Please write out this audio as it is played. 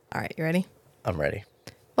All right, you ready? I'm ready.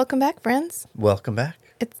 Welcome back, friends. Welcome back.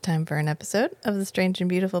 It's time for an episode of the Strange and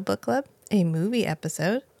Beautiful Book Club, a movie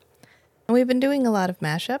episode. And we've been doing a lot of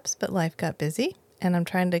mashups, but life got busy, and I'm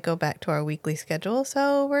trying to go back to our weekly schedule,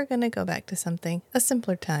 so we're going to go back to a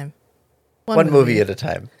simpler time. One movie at a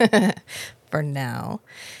time. For now.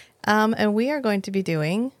 And we are going to be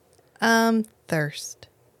doing Thirst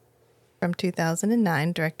from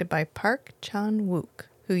 2009, directed by Park Chan-wook,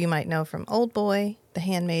 who you might know from Old Boy, The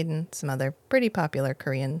Handmaiden, some other pretty popular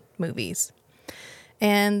Korean movies.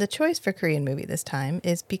 And the choice for Korean movie this time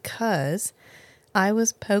is because I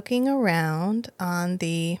was poking around on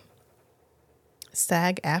the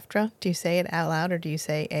SAG-AFTRA. Do you say it out loud or do you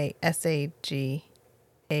say SAG-AFTRA?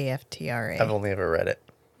 I've only ever read it.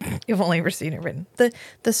 You've only ever seen it written.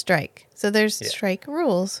 The strike. So there's strike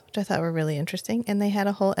rules, which I thought were really interesting. And they had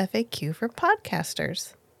a whole FAQ for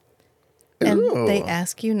podcasters. And they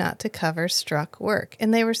ask you not to cover struck work.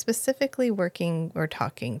 And they were specifically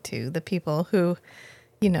talking to the people who,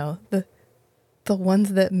 the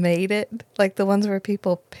ones that made it, like the ones where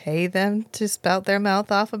people pay them to spout their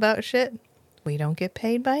mouth off about shit. We don't get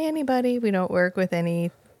paid by anybody. We don't work with any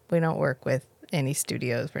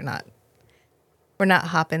studios. We're not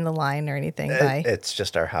hopping the line or anything. It's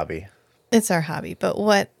just our hobby. It's our hobby. But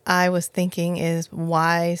what I was thinking is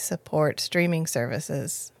why support streaming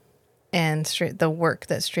services and the work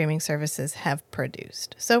that streaming services have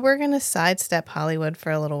produced. So we're going to sidestep Hollywood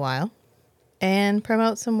for a little while and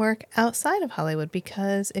promote some work outside of Hollywood,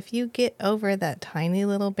 because if you get over that tiny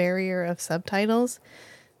little barrier of subtitles,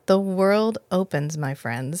 the world opens, my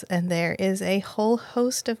friends, and there is a whole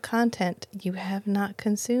host of content you have not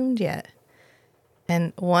consumed yet.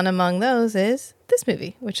 And one among those is this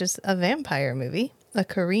movie, which is a vampire movie, a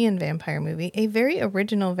Korean vampire movie, a very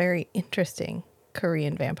original, very interesting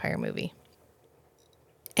Korean vampire movie.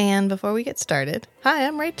 And before we get started, hi,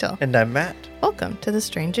 I'm Rachel. And I'm Matt. Welcome to the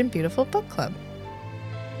Strange and Beautiful Book Club.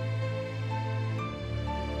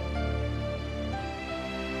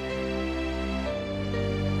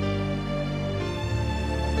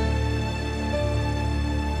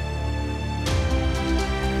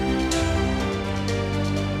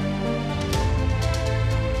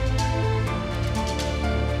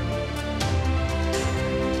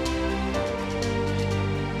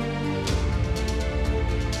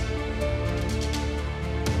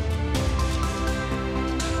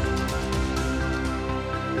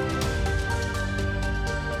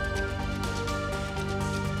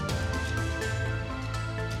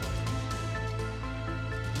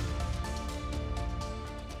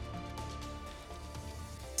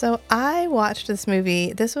 So I watched this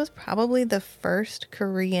movie. This was probably the first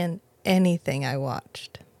Korean anything I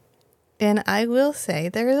watched. And I will say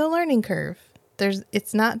there is a learning curve.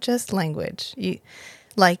 It's not just language.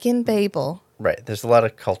 Like in Babel. Right. There's a lot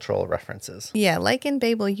of cultural references. Yeah, like in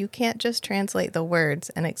Babel, you can't just translate the words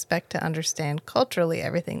and expect to understand culturally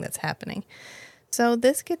everything that's happening. So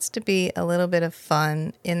this gets to be a little bit of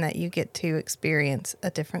fun in that you get to experience a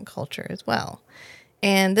different culture as well.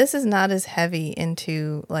 And this is not as heavy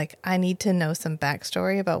into, like, I need to know some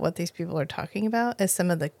backstory about what these people are talking about as some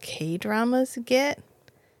of the K-dramas get.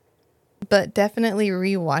 But definitely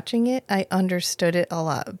rewatching it, I understood it a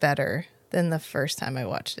lot better than the first time I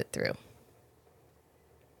watched it through.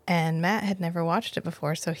 And Matt had never watched it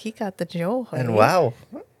before, so he got the joy. And wow.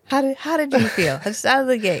 How did you feel? Just out of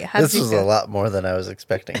the gate. This was a lot more than I was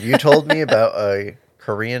expecting. You told me about a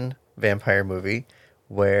Korean vampire movie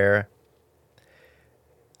where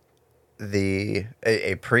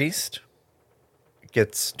a priest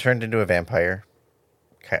gets turned into a vampire,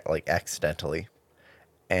 kind of like accidentally,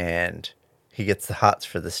 and he gets the hots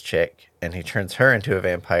for this chick, and he turns her into a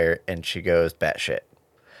vampire, and she goes batshit.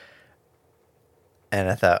 And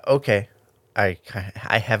I thought, okay, I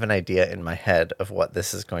have an idea in my head of what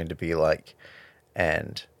this is going to be like,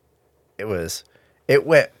 and it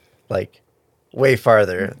went like way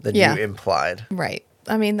farther than you implied. Right.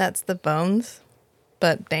 I mean, that's the bones.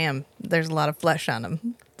 But damn, there's a lot of flesh on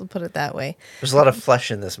them. We'll put it that way. There's a lot of flesh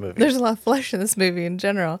in this movie. There's a lot of flesh in this movie in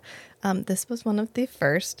general. This was one of the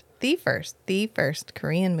first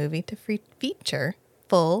Korean movie to feature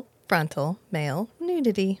full frontal male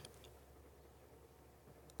nudity.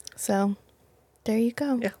 So, there you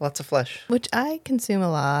go. Yeah, lots of flesh. Which I consume a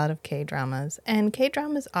lot of K-dramas. And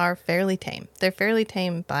K-dramas are fairly tame. They're fairly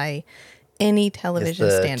tame by any television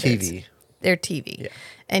standards. TV. They're TV. Yeah.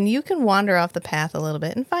 And you can wander off the path a little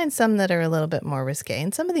bit and find some that are a little bit more risque.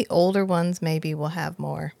 And some of the older ones maybe will have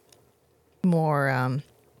more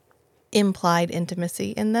implied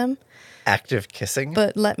intimacy in them. Active kissing.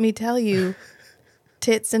 But let me tell you,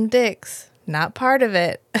 tits and dicks, not part of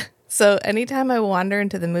it. So anytime I wander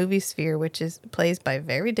into the movie sphere, which is plays by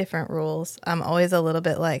very different rules, I'm always a little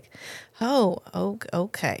bit like,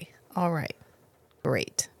 okay, all right,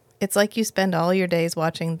 great. It's like you spend all your days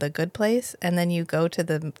watching The Good Place, and then you go to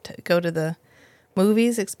the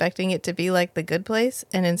movies expecting it to be like The Good Place,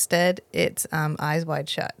 and instead it's Eyes Wide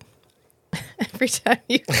Shut. Every time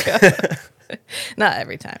you go. Not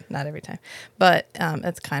every time, but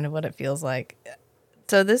that's kind of what it feels like.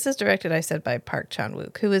 So this is directed, I said, by Park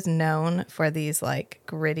Chan-wook, who is known for these like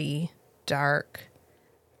gritty, dark,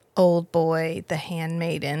 Old Boy, The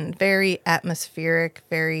Handmaiden, very atmospheric,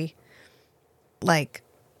 very like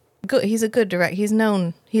good. He's a good director. He's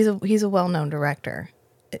known. He's a well-known director.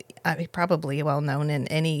 Probably well-known in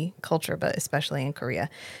any culture, but especially in Korea.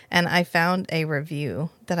 And I found a review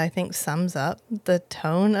that I think sums up the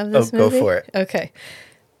tone of this movie. Go for it. Okay.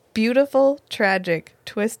 Beautiful, tragic,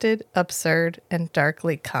 twisted, absurd, and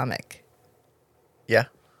darkly comic. Yeah.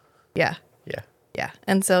 Yeah. Yeah. Yeah.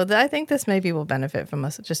 And so I think this maybe will benefit from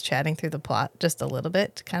us just chatting through the plot just a little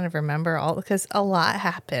bit to kind of remember all, because a lot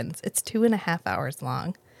happens. It's 2.5 hours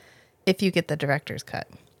long if you get the director's cut.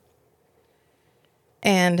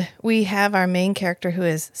 And we have our main character who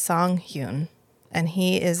is Song Hyun, and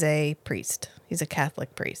he is a priest. He's a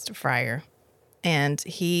Catholic priest, a friar. And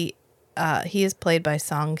he is played by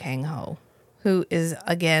Song Kang-ho, who is,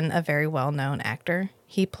 again, a very well-known actor.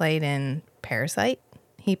 He played in Parasite.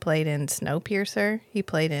 He played in Snowpiercer. He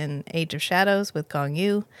played in Age of Shadows with Gong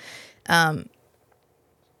Yoo.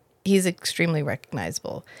 He's extremely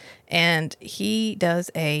recognizable. And he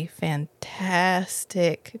does a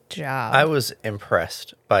fantastic job. I was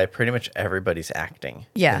impressed by pretty much everybody's acting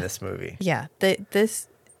in this movie. Yeah.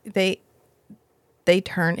 They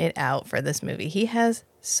turn it out for this movie. He has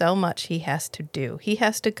so much he has to do. He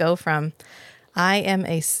has to go from, I am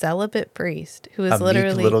a celibate priest who is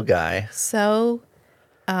literally meek little guy. So,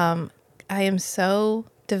 I am so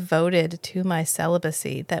devoted to my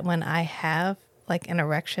celibacy that when I have like an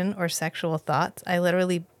erection or sexual thoughts, I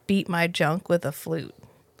literally beat my junk with a flute.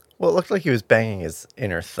 Well, it looked like he was banging his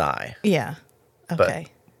inner thigh. Yeah. Okay.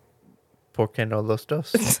 Por qué no los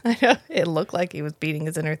dos? I know. It looked like he was beating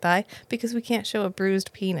his inner thigh because we can't show a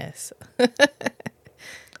bruised penis.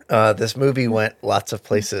 This movie went lots of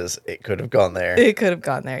places. It could have gone there. It could have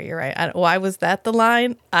gone there. You're right. Why was that the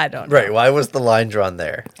line? I don't know. Right. Why was the line drawn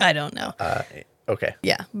there? I don't know. Okay.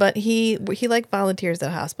 Yeah, but he like volunteers at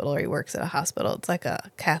a hospital, or he works at a hospital. It's like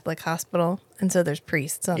a Catholic hospital, and so there's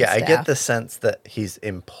priests on staff. I get the sense that he's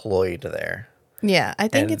employed there. Yeah, I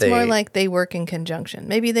think it's more like they work in conjunction.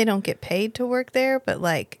 Maybe they don't get paid to work there, but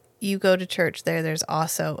like you go to church there, there's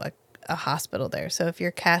also a hospital there. So if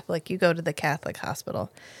you're Catholic, you go to the Catholic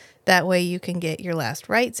hospital. That way you can get your last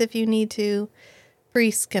rites if you need to.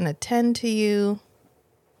 Priests can attend to you.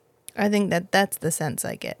 I think that's the sense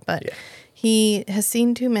I get. But he has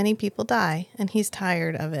seen too many people die, and he's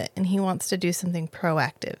tired of it, and he wants to do something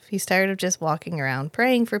proactive. He's tired of just walking around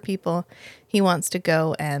praying for people. He wants to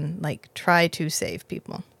go and like try to save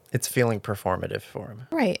people. It's feeling performative for him.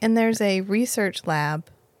 Right. And there's a research lab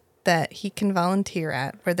that he can volunteer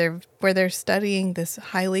at where they're studying this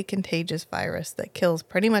highly contagious virus that kills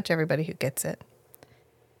pretty much everybody who gets it.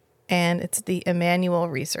 And it's the Emmanuel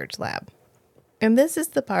Research Lab. And this is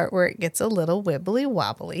the part where it gets a little wibbly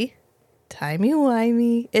wobbly,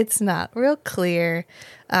 timey-wimey. It's not real clear.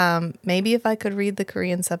 Maybe if I could read the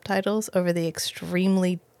Korean subtitles over the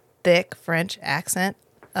extremely thick French accent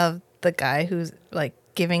of the guy who's like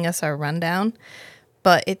giving us our rundown.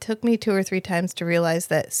 But it took me 2 or 3 times to realize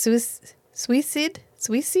that suicide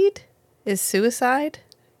is suicide.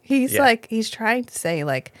 He's trying to say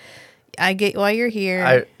like, I get why you're here.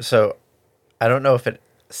 I don't know if it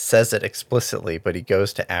says it explicitly, but he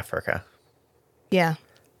goes to Africa. Yeah.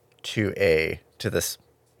 To this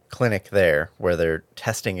clinic there where they're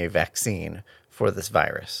testing a vaccine for this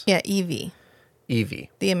virus. Yeah, EV. EV.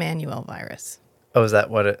 The Emmanuel virus. Oh, is that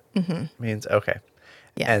what it means? Okay.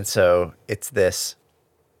 Yeah. And so it's this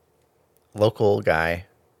local guy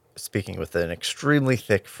speaking with an extremely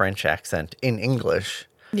thick French accent in English.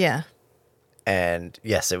 Yeah. And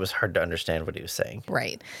yes, it was hard to understand what he was saying.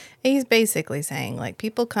 Right. He's basically saying, like,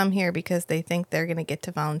 people come here because they think they're going to get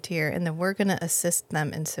to volunteer, and then we're going to assist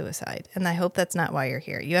them in suicide. And I hope that's not why you're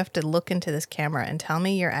here. You have to look into this camera and tell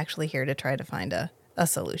me you're actually here to try to find a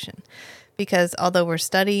solution. Because although we're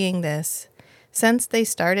studying this, since they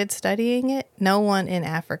started studying it, no one in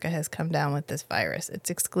Africa has come down with this virus.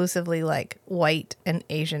 It's exclusively like white and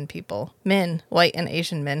Asian people, white and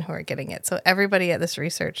Asian men who are getting it. So everybody at this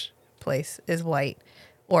research place is white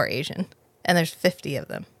or Asian, and there's 50 of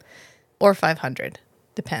them, or 500,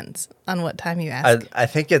 depends on what time you ask. I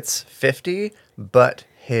think it's 50, but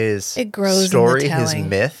his It grows story, in the his telling.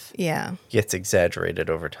 myth Yeah. gets exaggerated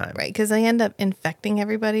over time. Right, because they end up infecting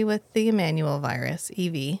everybody with the Emmanuel virus,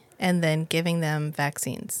 EV, and then giving them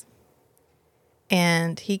vaccines.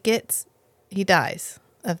 And he dies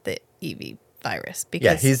of the EV virus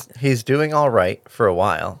Yeah, because he's doing all right for a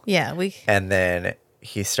while, yeah, and then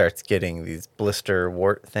he starts getting these blister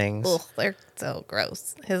wart things. ugh, they're so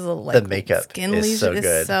gross. His little The like makeup skin is lesion so is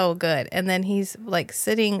good. so good. And then he's like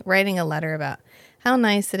sitting writing a letter about how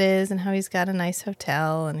nice it is and how he's got a nice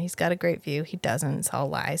hotel and he's got a great view. He doesn't, it's all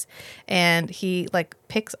lies. And he like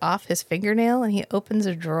picks off his fingernail and he opens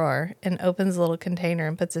a drawer and opens a little container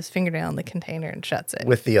and puts his fingernail in the container and shuts it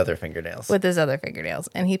With the other fingernails. with his other fingernails.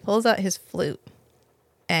 And he pulls out his flute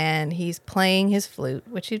and he's playing his flute,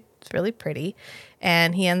 which is really pretty.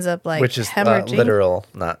 And he ends up like Which is hemorrhaging. literal,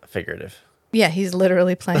 not figurative. Yeah, he's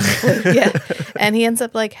literally playing the flute. Yeah. And he ends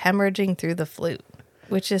up like hemorrhaging through the flute,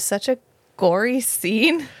 which is such a gory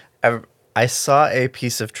scene. I saw a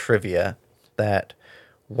piece of trivia that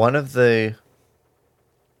one of the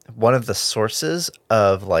sources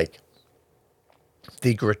of like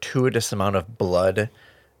the gratuitous amount of blood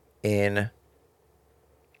in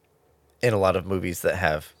a lot of movies that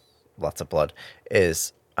have lots of blood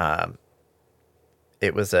is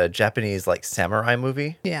it was a Japanese like samurai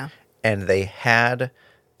movie. Yeah. And they had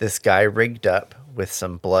this guy rigged up with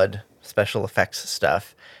some blood special effects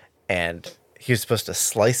stuff, and he was supposed to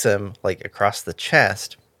slice him like across the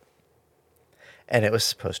chest, and it was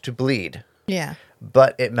supposed to bleed. Yeah.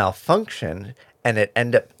 But it malfunctioned, and it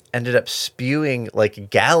ended up spewing like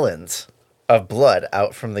gallons of blood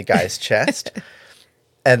out from the guy's chest.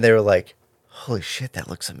 And they were like, "Holy shit, that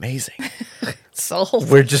looks amazing." Sold.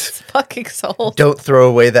 We're just It's fucking sold. don't throw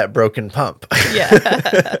away that broken pump.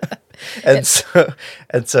 Yeah. and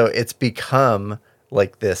so it's become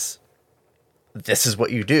like this is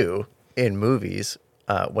what you do in movies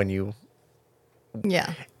when you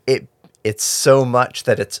Yeah. it's so much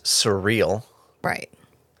that it's surreal, Right.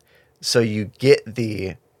 so you get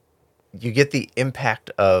the impact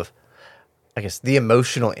of, I guess, the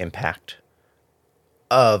emotional impact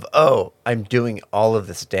of, oh, I'm doing all of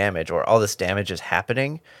this damage, or all this damage is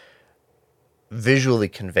happening, visually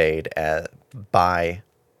conveyed by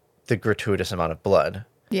the gratuitous amount of blood,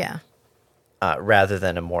 Yeah. rather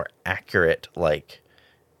than a more accurate, like,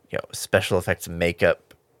 special effects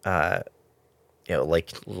makeup,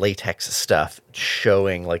 like latex stuff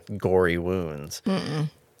showing like gory wounds. And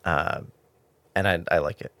I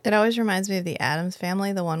like it. It always reminds me of the Addams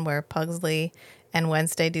Family, the one where Pugsley and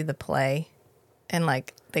Wednesday do the play. And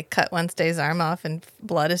like they cut Wednesday's arm off and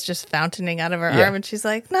blood is just fountaining out of her arm. And she's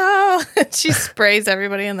like, no. She sprays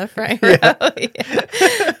everybody in the front row.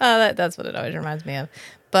 Yeah. That's what it always reminds me of.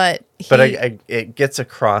 But it gets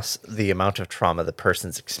across the amount of trauma the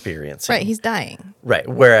person's experiencing. Right. He's dying. Right.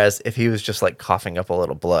 Whereas if he was just like coughing up a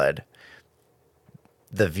little blood,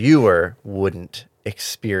 the viewer wouldn't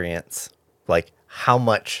experience like how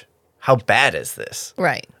bad is this?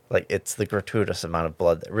 Right. Like, it's the gratuitous amount of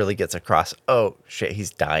blood that really gets across, oh, shit, he's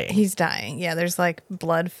dying. He's dying. Yeah, there's like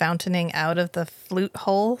blood fountain out of the flute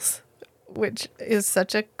holes, which is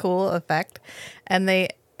such a cool effect. And they,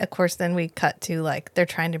 of course, then we cut to like, they're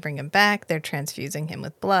trying to bring him back. They're transfusing him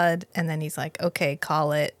with blood. And then he's like, okay,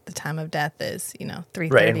 call it. The time of death is,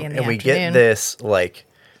 3:30 right, in the afternoon. we get this, like,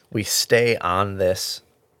 we stay on this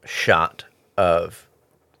shot of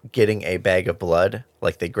getting a bag of blood.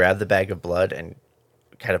 Like, they grab the bag of blood and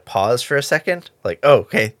kind of pause for a second, like, oh,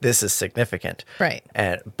 okay, this is significant, Right.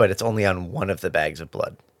 But it's only on one of the bags of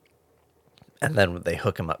blood, and then they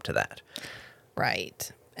hook him up to that,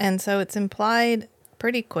 Right. And so it's implied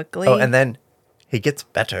pretty quickly. oh, and then he gets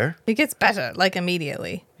better. He gets better, like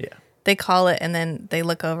immediately. Yeah. They call it, and then they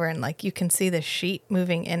look over, and like you can see the sheet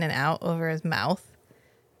moving in and out over his mouth.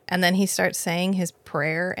 And then he starts saying his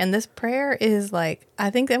prayer. And this prayer is like,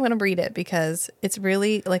 I think I'm going to read it because it's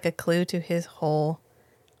really like a clue to his whole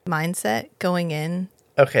mindset going in.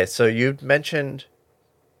 Okay, so you mentioned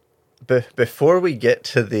before we get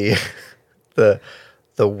to the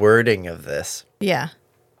the wording of this. Yeah.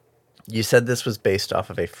 You said this was based off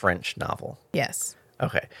of a French novel. Yes.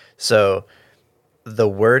 Okay, so the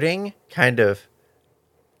wording kind of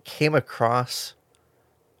came across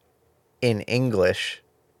in English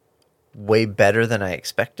way better than I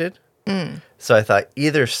expected. So I thought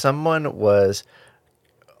either someone was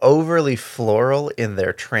overly floral in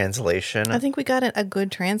their translation, I think we got a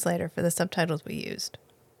good translator for the subtitles we used.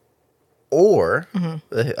 or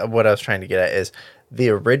what I was trying to get at is the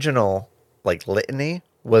original like litany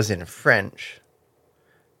was in French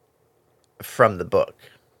from the book.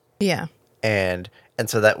 Yeah. And And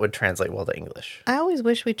so that would translate well to English. I always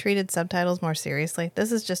wish we treated subtitles more seriously.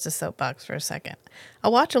 This is just a soapbox for a second. I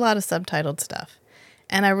watch a lot of subtitled stuff,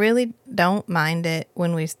 and I really don't mind it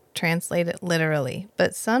when we translate it literally.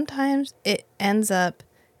 But sometimes it ends up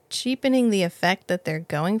cheapening the effect that they're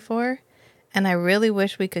going for. And I really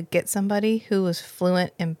wish we could get somebody who was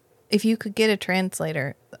fluent in, if you could get a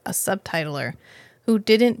translator, a subtitler, who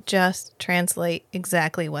didn't just translate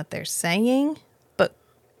exactly what they're saying, but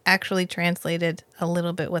actually translated a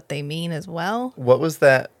little bit what they mean as well. What was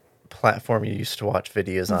that platform you used to watch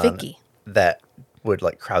videos on? Viki. That would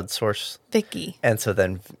like crowdsource? Viki. And so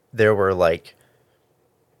then there were like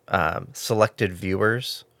selected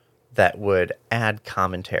viewers that would add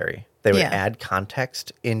commentary. They would add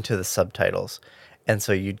context into the subtitles. And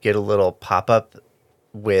so you'd get a little pop-up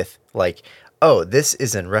with like, oh, this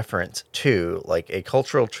is in reference to like a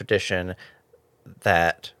cultural tradition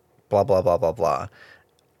that blah, blah, blah, blah, blah.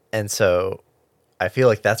 And so I feel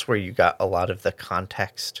like that's where you got a lot of the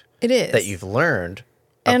context It is. that you've learned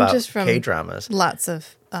and about just from K-dramas. Lots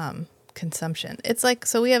of consumption. It's like,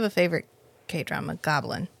 so we have a favorite K-drama,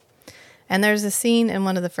 Goblin. And there's a scene in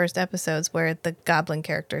one of the first episodes where the Goblin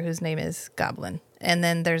character, whose name is Goblin, and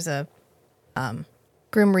then there's a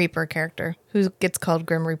Grim Reaper character who gets called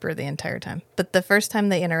Grim Reaper the entire time. But the first time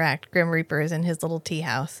they interact, Grim Reaper is in his little tea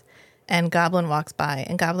house, and Goblin walks by,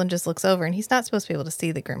 and Goblin just looks over, and he's not supposed to be able to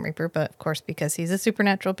see the Grim Reaper, but of course, because he's a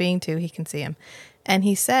supernatural being too, he can see him. And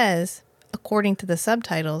he says, according to the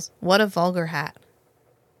subtitles, "What a vulgar hat."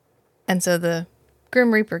 And so the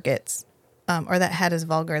Grim Reaper gets... or that hat is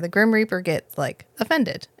vulgar. The Grim Reaper gets, like,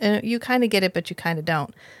 offended. And you kind of get it, but you kind of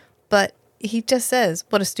don't. But he just says,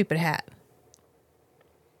 "What a stupid hat."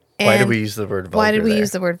 Why did we use the word vulgar? Why did we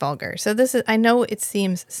use the word vulgar? So this is, I know it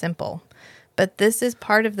seems simple, but this is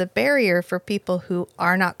part of the barrier for people who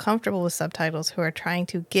are not comfortable with subtitles, who are trying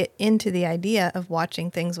to get into the idea of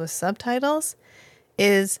watching things with subtitles,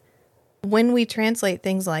 is when we translate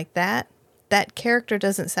things like that, that character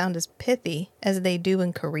doesn't sound as pithy as they do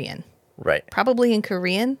in Korean. Right. Probably in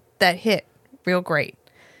Korean, that hit real great.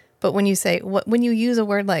 But when you say, when you use a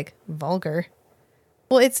word like vulgar,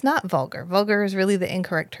 well, it's not vulgar. Vulgar is really the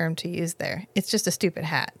incorrect term to use there. It's just a stupid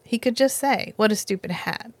hat. He could just say, "What a stupid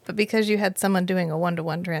hat." But because you had someone doing a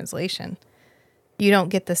one-to-one translation, you don't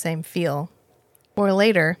get the same feel. Or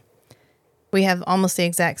later, we have almost the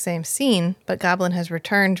exact same scene, but Goblin has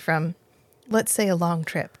returned from, let's say, a long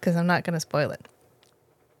trip, because I'm not going to spoil it.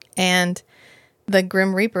 And the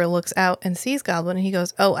Grim Reaper looks out and sees Goblin, and he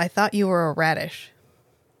goes, "Oh, I thought you were a radish."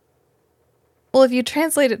 Well, if you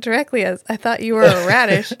translate it directly as, "I thought you were a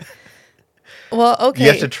radish," well, okay.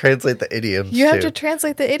 You have to translate the idioms, You have to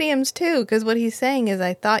translate the idioms, too, because what he's saying is,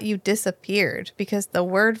 "I thought you disappeared," because the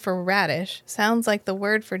word for radish sounds like the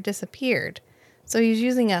word for disappeared. So he's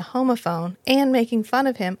using a homophone and making fun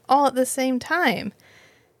of him all at the same time.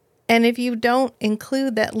 And if you don't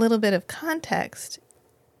include that little bit of context,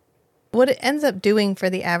 what it ends up doing for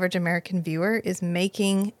the average American viewer is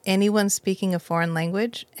making anyone speaking a foreign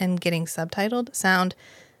language and getting subtitled sound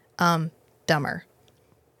dumber.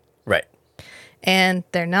 Right. And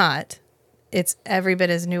they're not. It's every bit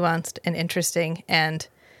as nuanced and interesting, and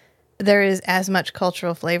there is as much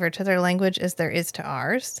cultural flavor to their language as there is to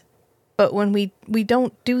ours. But when we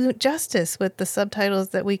don't do justice with the subtitles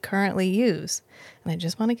that we currently use. And I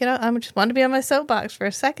just want to get out, I just want to be on my soapbox for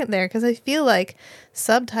a second there, because I feel like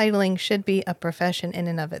subtitling should be a profession in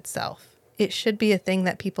and of itself. It should be a thing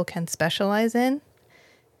that people can specialize in.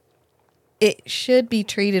 It should be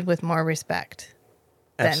treated with more respect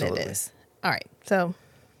than it is. All right. So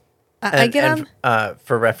I get on.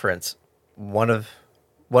 For reference, one of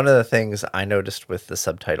the things I noticed with the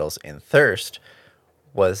subtitles in Thirst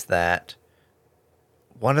was that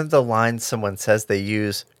one of the lines someone says, they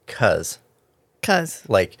use "cuz." Cuz.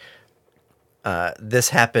 Like, this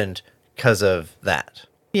happened because of that.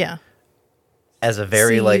 Yeah. As a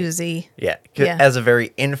very C-U-Z. yeah. As a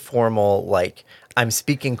very informal, like, I'm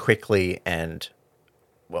speaking quickly and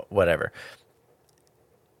whatever.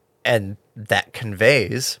 And that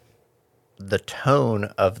conveys the tone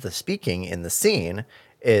of the speaking in the scene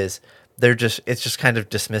is it's just kind of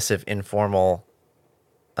dismissive, informal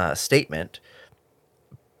statement,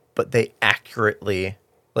 but they accurately,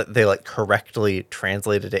 correctly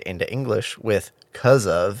translated it into English with "'cause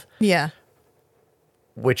of," Yeah.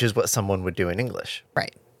 which is what someone would do in English.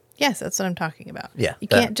 Right. Yes, that's what I'm talking about. Yeah. You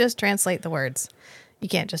can't just translate the words. You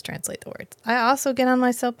can't just translate the words. I also get on my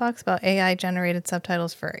soapbox about AI generated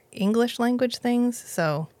subtitles for English language things.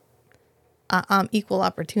 So equal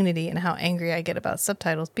opportunity in how angry I get about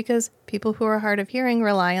subtitles, because people who are hard of hearing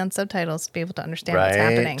rely on subtitles to be able to understand what's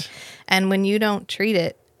happening. And when you don't treat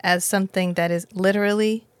it as something that is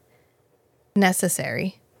literally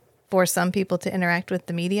necessary for some people to interact with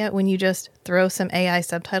the media, when you just throw some AI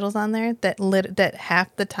subtitles on there that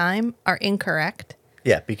half the time are incorrect.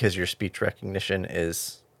 Yeah, because your speech recognition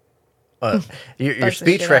is your Bugs the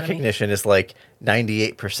speech shit out of me. recognition is like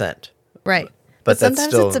 98%. Right. But that's sometimes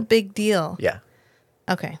still it's a big deal. Yeah.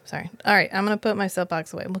 Okay, sorry. All right, I'm going to put my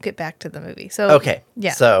soapbox away. We'll get back to the movie. So, Okay,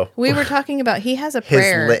 yeah. so- we were talking about, he has a His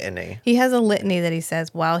prayer. litany. He has a litany that he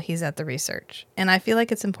says while he's at the research. And I feel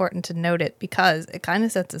like it's important to note it because it kind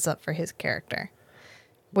of sets us up for his character,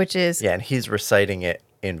 which is... Yeah, and he's reciting it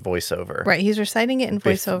in voiceover. Right, he's reciting it in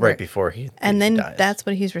voiceover. Right before he And then dies. that's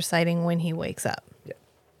what he's reciting when he wakes up. Yeah.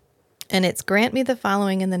 And it's, grant me the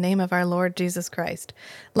following in the name of our Lord Jesus Christ.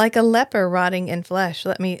 Like a leper rotting in flesh,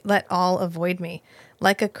 let all avoid me.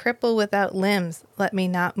 Like a cripple without limbs, let me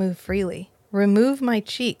not move freely. Remove my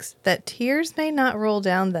cheeks, that tears may not roll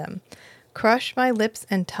down them. Crush my lips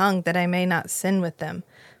and tongue, that I may not sin with them.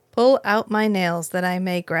 Pull out my nails, that I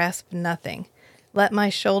may grasp nothing. Let my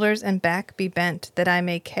shoulders and back be bent, that I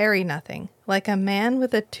may carry nothing. Like a man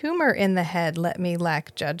with a tumor in the head, let me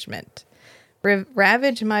lack judgment.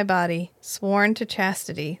 Ravage my body, sworn to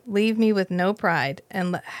chastity, leave me with no pride,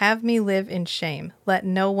 and have me live in shame. Let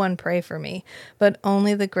no one pray for me, but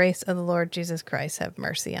only the grace of the Lord Jesus Christ have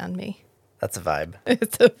mercy on me. That's a vibe.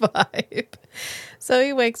 It's a vibe. So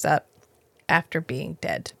he wakes up after being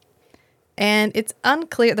dead. And it's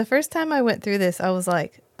unclear. The first time I went through this, I was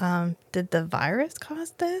like, did the virus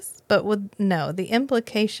cause this? But no, the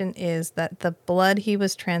implication is that the blood he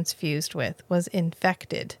was transfused with was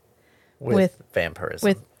infected. With vampirism.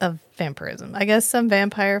 With a vampirism. I guess some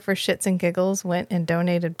vampire for shits and giggles went and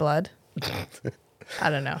donated blood.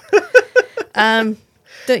 I don't know.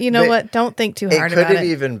 You know what? Don't think too hard about it. It could have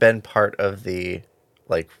even been part of the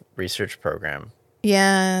research program.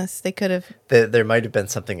 Yes, they could have. There might have been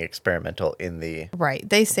something experimental in the... Right.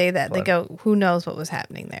 They say that. blood. They go, who knows what was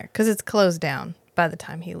happening there? Because it's closed down by the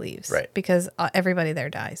time he leaves. Right. Because everybody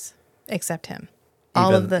there dies except him.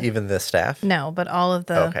 Even the staff? No, but all of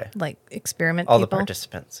the experiment all people. the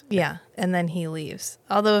participants. Yeah, and then he leaves.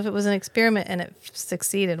 Although if it was an experiment and it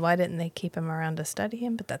succeeded, why didn't they keep him around to study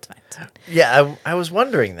him? But that's fine. So, Yeah, I was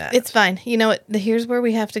wondering that. it's fine. You know what? Here's where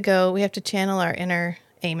we have to go. We have to channel our inner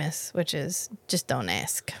Amos, which is just don't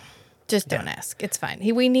ask. Just don't ask. It's fine.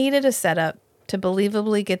 We needed a setup to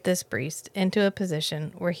believably get this priest into a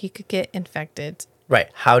position where he could get infected. Right.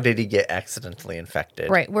 How did he get accidentally infected?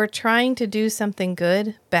 Right. We're trying to do something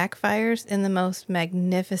good, backfires in the most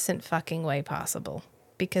magnificent fucking way possible.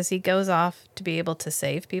 Because he goes off to be able to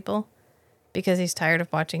save people. Because he's tired of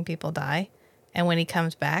watching people die. And when he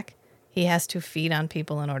comes back, he has to feed on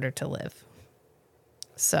people in order to live.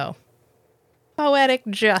 So, poetic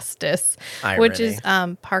justice. Irony. Which is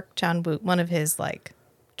Park Chan-wook. One of his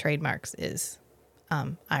trademarks is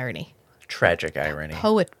irony. Tragic irony.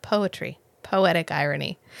 Poetry. Poetic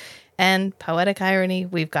irony. And poetic irony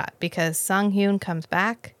we've got because Sang-hyun comes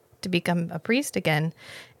back to become a priest again.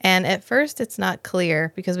 And at first it's not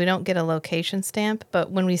clear because we don't get a location stamp.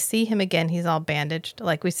 But when we see him again, he's all bandaged.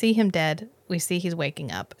 We see him dead. We see he's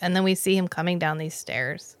waking up. And then we see him coming down these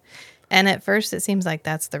stairs. And at first it seems like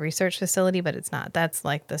that's the research facility, but it's not. That's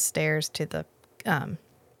the stairs to the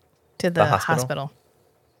hospital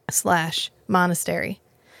 / monastery.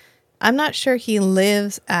 I'm not sure he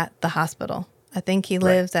lives at the hospital. I think he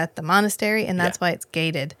lives at the monastery, and that's why it's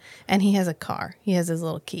gated. And he has a car. He has his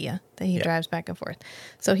little Kia that he drives back and forth.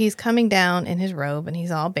 So he's coming down in his robe, and he's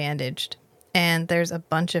all bandaged. And there's a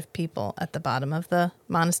bunch of people at the bottom of the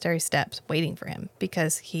monastery steps waiting for him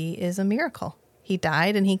because he is a miracle. He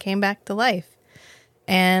died, and he came back to life.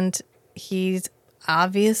 And he's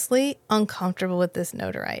obviously uncomfortable with this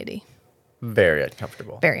notoriety. Very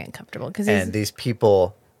uncomfortable. Very uncomfortable. And these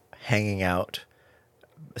people hanging out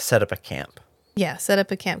set up a camp. Yeah, set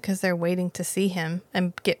up a camp because they're waiting to see him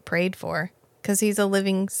and get prayed for because he's a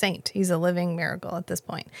living saint. He's a living miracle at this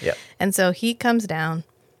point. Yep. And so he comes down,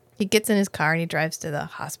 he gets in his car, and he drives to the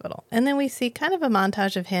hospital. And then we see kind of a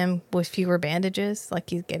montage of him with fewer bandages,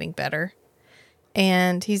 like he's getting better.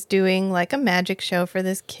 And he's doing a magic show for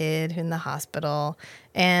this kid in the hospital.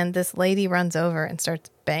 And this lady runs over and starts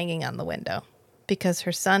banging on the window because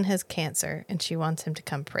her son has cancer and she wants him to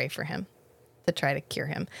come pray for him to try to cure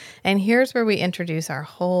him. And here's where we introduce our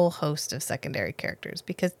whole host of secondary characters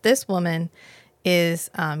because this woman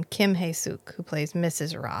is Kim Hae-suk, who plays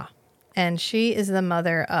Mrs. Ra. And she is the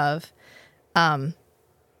mother of Taeju.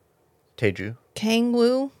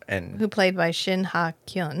 Kang-woo, And who played by Shin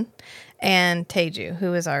Ha-kyun, and Taeju,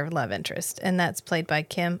 who is our love interest, and that's played by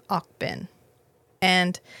Kim Ok-bin.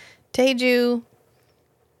 And Taeju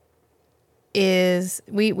is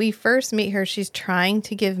we first meet her. She's trying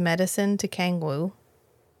to give medicine to Kang Woo,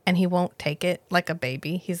 and he won't take it like a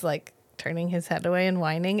baby. He's like turning his head away and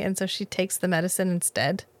whining, and so she takes the medicine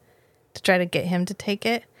instead to try to get him to take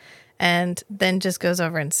it, and then just goes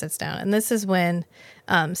over and sits down. And this is when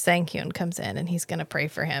Sang Hyun comes in, and he's gonna pray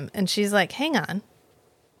for him, and she's like, "Hang on."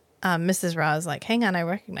 Mrs. Ra is like, "Hang on, I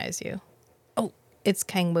recognize you." Oh, it's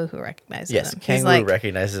Kang Woo who recognizes him. Yes, Kang He's Woo like,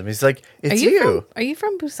 recognizes him. He's like, "Are it's you are you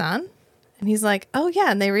from Busan?" And he's like, "Oh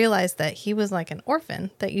yeah." And they realize that he was like an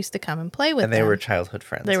orphan that used to come and play with And they them. were childhood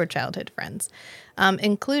friends. They were childhood friends,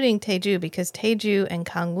 including Taeju, because Taeju and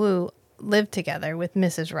Kang Woo lived together with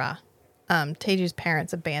Mrs. Ra. Taeju's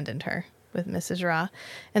parents abandoned her with Mrs. Ra.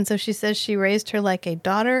 And so she says she raised her like a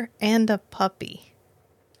daughter and a puppy.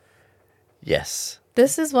 Yes.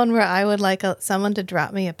 This is one where I would like someone to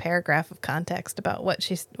drop me a paragraph of context about what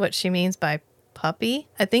she means by puppy.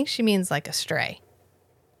 I think she means like a stray.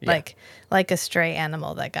 Yeah. Like a stray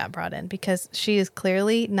animal that got brought in, because she is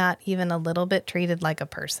clearly not even a little bit treated like a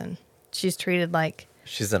person. She's treated like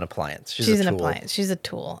She's an appliance. She's an a tool. appliance. She's a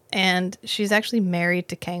tool. And she's actually married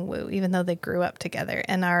to Kang Woo, even though they grew up together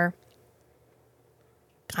and are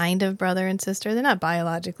kind of brother and sister. They're not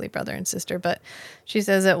biologically brother and sister, but she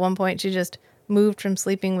says at one point she just moved from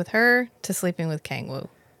sleeping with her to sleeping with Kang Woo.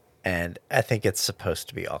 And I think it's supposed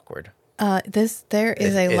to be awkward. There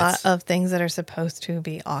is a lot It's- of things that are supposed to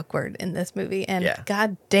be awkward in this movie, and Yeah.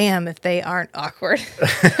 god damn if they aren't awkward.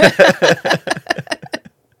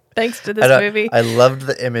 Thanks to this movie. I loved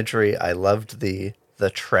the imagery. I loved the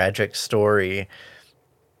tragic story.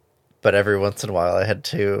 But every once in a while I had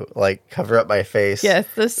to like cover up my face. Yes,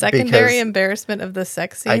 the secondary because embarrassment of the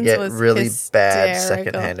sex scenes I get was really bad hysterical.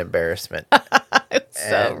 secondhand embarrassment. It's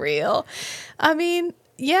so And- real. I mean,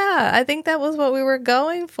 yeah, I think that was what we were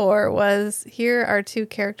going for, was here are two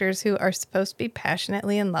characters who are supposed to be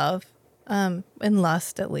passionately in love, in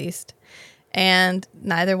lust at least, and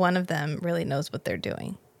neither one of them really knows what they're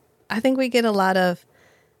doing. I think we get a lot of,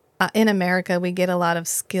 in America, we get a lot of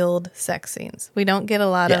skilled sex scenes. We don't get a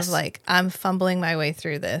lot Yes. of like, I'm fumbling my way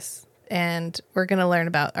through this and we're going to learn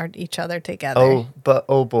about each other together. Oh, but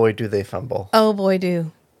oh boy, do they fumble. Oh boy,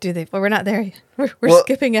 do they? Well, we're not there yet. We're Well,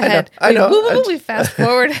 skipping I know, ahead. I know. We fast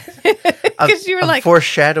forward because you were I'm like,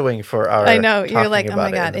 foreshadowing for our. I know you're talking like, oh my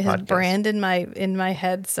about god, in it the has podcast. brand in my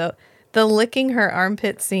head. So the licking her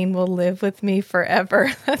armpit scene will live with me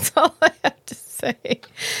forever. That's all I have to say.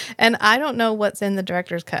 And I don't know what's in the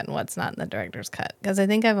director's cut and what's not in the director's cut, because I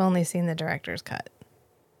think I've only seen the director's cut.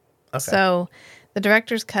 Okay. So the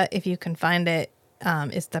director's cut, if you can find it,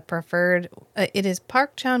 is the preferred. It is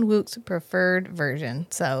Park Chan-wook's preferred version.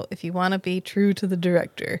 So if you want to be true to the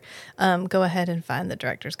director, go ahead and find the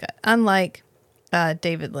director's cut. Unlike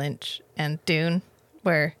David Lynch and Dune,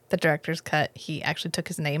 where the director's cut he actually took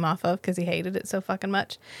his name off of because he hated it so fucking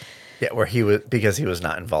much. Yeah, where he was, because he was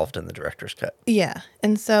not involved in the director's cut. Yeah,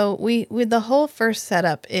 and so we the whole first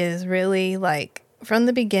setup is really like from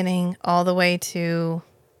the beginning all the way to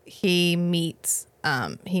he meets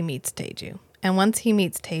Taeju. And once he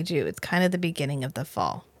meets Taeju, it's kind of the beginning of the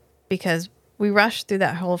fall, because we rushed through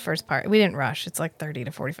that whole first part. We didn't rush. It's like 30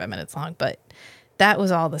 to 45 minutes long, but that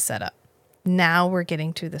was all the setup. Now we're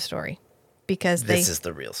getting to the story, because This is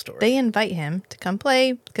the real story. they invite him to come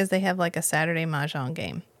play because they have like a Saturday mahjong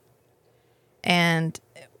game. And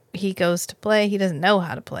he goes to play. He doesn't know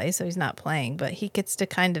how to play, so he's not playing, but he gets to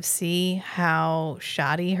kind of see how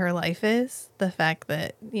shoddy her life is. The fact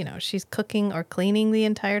that, she's cooking or cleaning the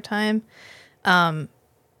entire time. Kang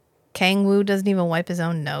Woo doesn't even wipe his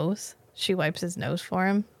own nose. She wipes his nose for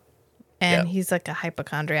him. And Yep. he's like a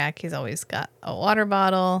hypochondriac. He's always got a water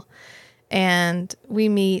bottle. And we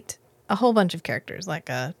meet a whole bunch of characters, like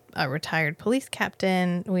a retired police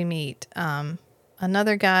captain. We meet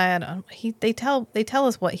another guy. They tell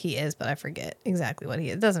us what he is, but I forget exactly what he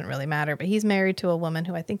is. It doesn't really matter. But he's married to a woman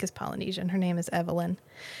who I think is Polynesian. Her name is Evelyn.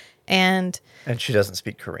 And she doesn't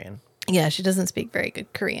speak Korean. yeah, she doesn't speak very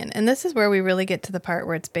good Korean. And this is where we really get to the part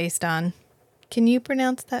where it's based on, can you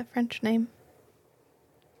pronounce that French name?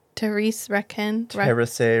 Therese Raquin?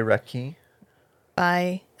 Terese Reki,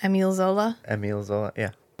 By Émile Zola? Emile Zola.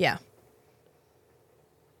 Yeah. Yeah.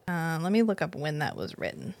 Let me look up when that was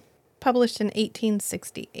written. Published in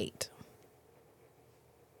 1868.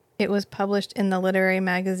 It was published in the literary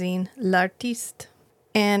magazine L'Artiste.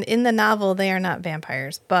 And in the novel, they are not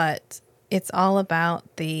vampires, but it's all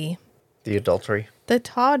about the adultery. the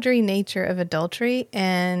tawdry nature of adultery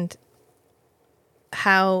and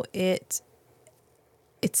how it's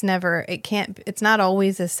not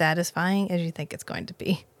always as satisfying as you think it's going to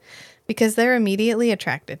be, because they're immediately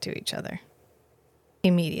attracted to each other.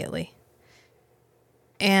 Immediately.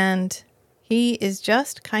 And He is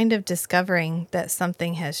just kind of discovering that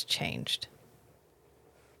something has changed.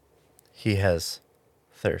 He has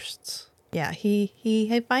thirsts. Yeah,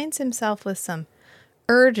 he finds himself with some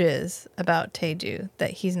urges about Teju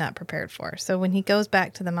that he's not prepared for. So when he goes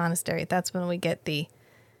back to the monastery, that's when we get the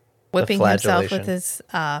whipping himself with his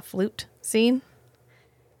flute scene.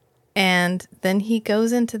 And then he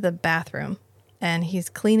goes into the bathroom and he's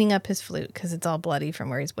cleaning up his flute because it's all bloody from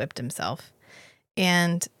where he's whipped himself.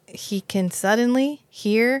 And he can suddenly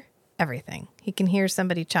hear everything. He can hear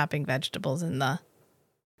somebody chopping vegetables in the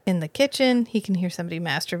kitchen. He can hear somebody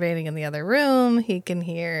masturbating in the other room. He can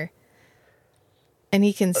hear, and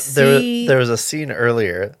he can see. There was a scene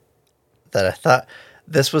earlier that I thought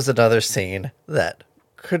this was another scene that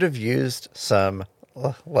could have used some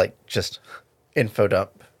like just info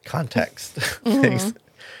dump context things.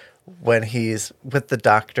 When he's with the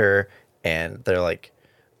doctor and they're like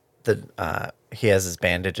he has his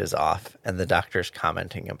bandages off and the doctor's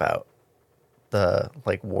commenting about the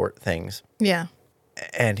like wart things. Yeah.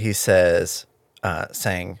 And he says,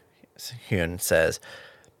 Hyun says,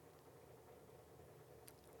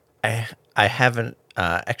 I have an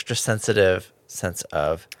extra sensitive sense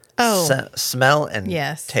of smell and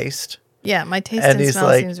taste. Yeah, my taste and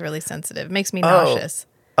smell seems really sensitive. It makes me nauseous.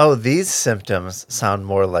 Oh, these symptoms sound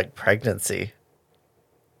more like pregnancy.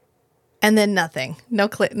 And then nothing. No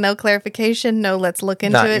clarification. No, let's look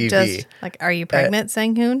into it. EV. Just like, are you pregnant,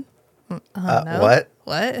 Sang-hoon? No.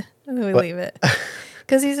 What? We leave it.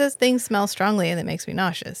 Because he says things smell strongly and it makes me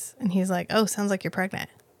nauseous. And he's like, oh, sounds like you're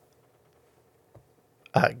pregnant.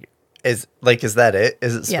 Is that it?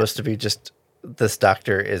 Is it supposed to be just this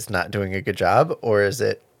doctor is not doing a good job? Or is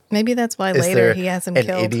it? Maybe that's why later he has him killed.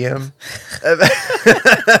 An idiom?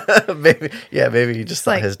 Maybe he just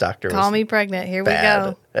thought his doctor was call me pregnant. Here we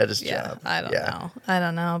go. At his job. I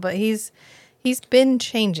don't know. But he's been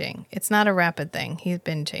changing. It's not a rapid thing. He's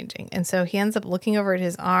been changing. And so he ends up looking over at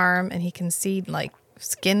his arm and he can see like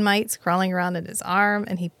skin mites crawling around in his arm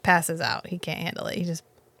and he passes out. He can't handle it. He just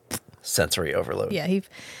sensory overload. Yeah,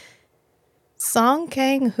 Song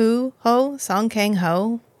Kang-ho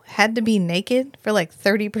had to be naked for like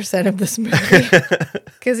 30% of this movie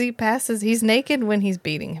because he's naked when he's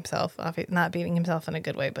beating himself, not beating himself in a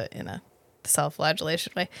good way, but in a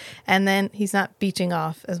self-flagellation way. And then he's not beaching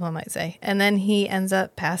off, as one might say. And then he ends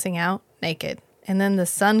up passing out naked. And then the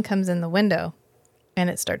sun comes in the window and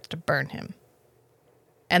it starts to burn him.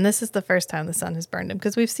 And this is the first time the sun has burned him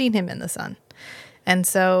because we've seen him in the sun. And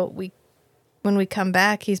so when we come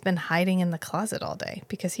back, he's been hiding in the closet all day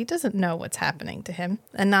because he doesn't know what's happening to him.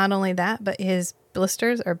 And not only that, but his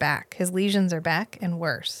blisters are back. His lesions are back and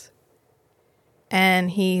worse.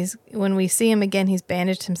 And when we see him again, he's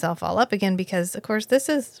bandaged himself all up again because, of course, this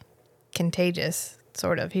is contagious,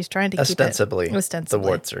 sort of. He's trying to keep it. Ostensibly. The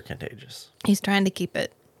warts are contagious. He's trying to keep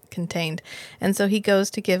it contained. And so he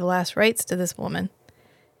goes to give last rites to this woman.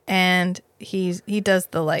 And he does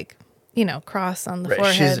the cross on the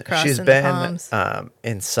forehead, cross in the palms. She's been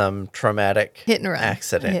in some traumatic hit and run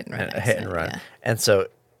accident. Hit and run. Yeah. And so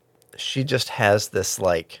she just has this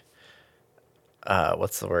what's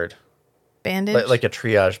the word? Bandage? Like a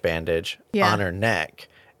triage bandage on her neck.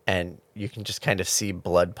 And you can just kind of see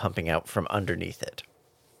blood pumping out from underneath it.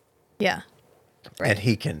 Yeah. Right.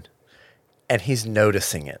 And he's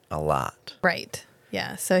noticing it a lot. Right.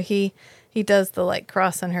 Yeah. So he does the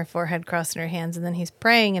cross on her forehead, cross in her hands, and then he's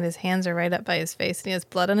praying and his hands are right up by his face and he has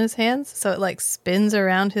blood on his hands. So it spins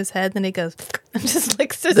around his head. Then he goes and just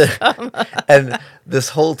licks his thumb. And this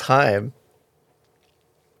whole time,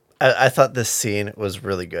 I thought this scene was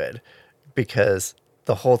really good because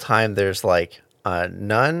the whole time there's a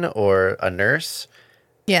nun or a nurse.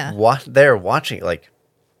 Yeah. They're watching,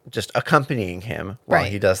 just accompanying him while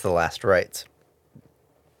he does the last rites.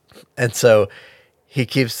 And so he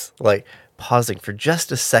keeps pausing for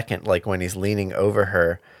just a second, when he's leaning over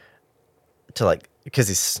her to because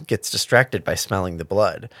he gets distracted by smelling the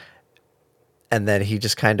blood. And then he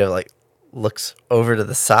just kind of looks over to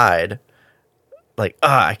the side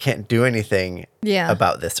I can't do anything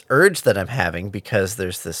about this urge that I'm having because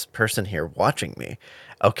there's this person here watching me.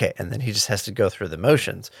 Okay. And then he just has to go through the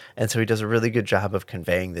motions. And so he does a really good job of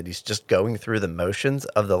conveying that he's just going through the motions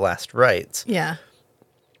of the last rites. Yeah.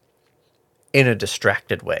 In a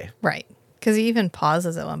distracted way. Right. Because he even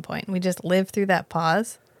pauses at one point. We just live through that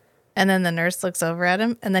pause. And then the nurse looks over at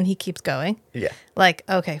him. And then he keeps going. Yeah.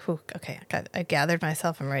 Okay. I gathered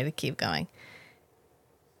myself. I'm ready to keep going.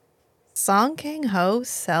 Song Kang-ho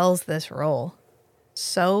sells this role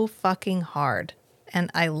so fucking hard.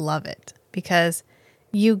 And I love it. Because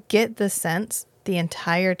you get the sense the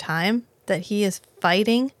entire time that he is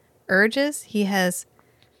fighting urges. He has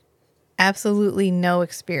absolutely no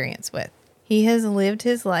experience with. He has lived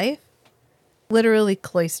his life literally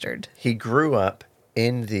cloistered. He grew up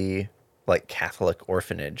in the like Catholic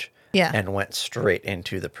orphanage Yeah. and went straight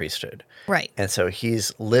into the priesthood. Right. And so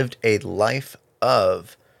he's lived a life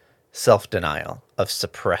of self-denial, of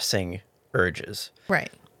suppressing urges.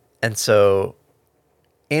 Right. And so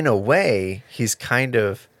in a way, he's kind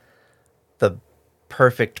of the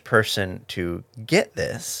perfect person to get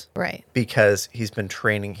this. Right. Because he's been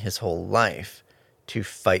training his whole life to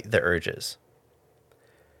fight the urges.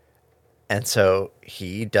 And so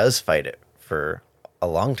he does fight it for a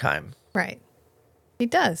long time. Right. He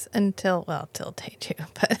does till Teju.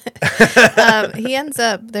 But he ends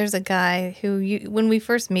up, there's a guy who, when we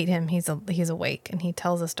first meet him, he's awake, and he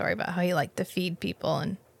tells a story about how he liked to feed people,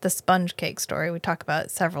 and the sponge cake story. We talk about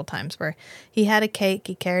it several times, where he had a cake,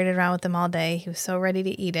 he carried it around with him all day. He was so ready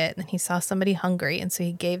to eat it, and he saw somebody hungry, and so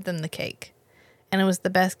he gave them the cake. And it was the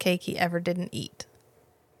best cake he ever didn't eat.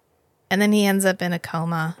 And then he ends up in a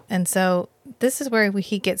coma. And so this is where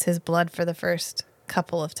he gets his blood for the first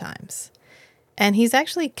couple of times. And he's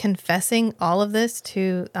actually confessing all of this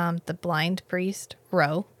to the blind priest,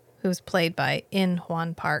 Ro, who's played by In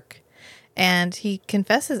Hwan Park. And he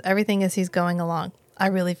confesses everything as he's going along. I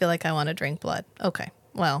really feel like I want to drink blood. Okay,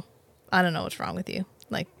 well, I don't know what's wrong with you.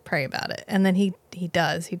 Like, pray about it. And then he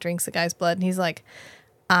does. He drinks the guy's blood, and he's like,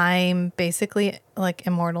 I'm basically like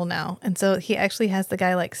immortal now. And so he actually has the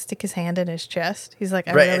guy like stick his hand in his chest. He's like,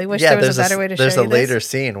 I really wish there was a better way to show you this. There's a later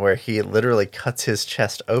scene where he literally cuts his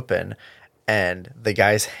chest open, and the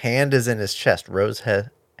guy's hand is in his chest. Ro's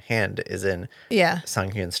hand is in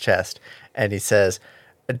Sang-hyun's chest. And he says,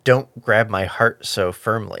 don't grab my heart so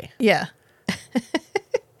firmly. Yeah.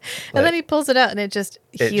 And then he pulls it out, and it just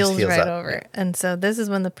heals right over. Yeah. And so this is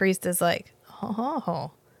when the priest is like,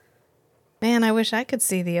 oh, man, I wish I could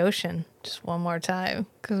see the ocean just one more time.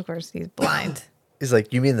 Because, of course, he's blind. He's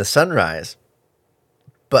like, you mean the sunrise?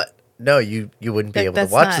 But no, you wouldn't be able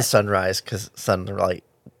to watch the sunrise because sunlight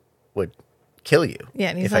would kill you. Yeah,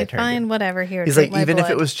 and he's like, fine, whatever, here. He's like, even if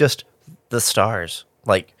it was just the stars,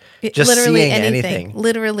 like just literally seeing anything.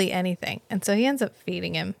 Literally anything. And so he ends up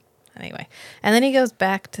feeding him anyway. And then he goes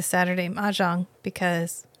back to Saturday Mahjong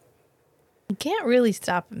because he can't really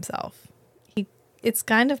stop himself. It's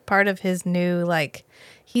kind of part of his new, like,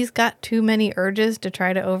 he's got too many urges to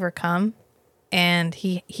try to overcome, and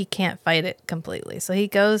he can't fight it completely. So he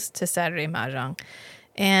goes to Saturday Mahjong.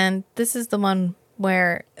 And this is the one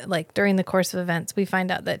where, like, during the course of events, we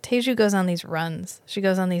find out that Teju goes on these runs. She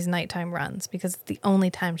goes on these nighttime runs because it's the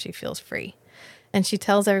only time she feels free. And she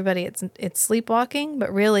tells everybody it's sleepwalking,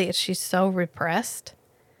 but really she's so repressed.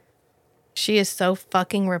 She is so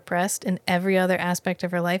fucking repressed in every other aspect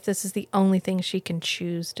of her life. This is the only thing she can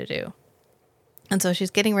choose to do. And so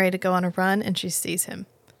she's getting ready to go on a run, and she sees him.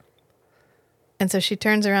 And so she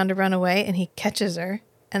turns around to run away, and he catches her.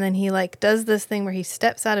 And then he like does this thing where he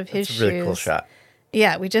steps out of his shoes. It's a really cool shot.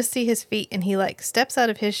 Yeah, we just see his feet, and he like steps out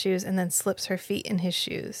of his shoes and then slips her feet in his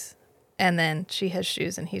shoes. And then she has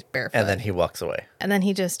shoes, and he's barefoot. And then he walks away. And then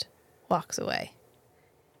he just walks away.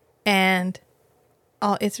 And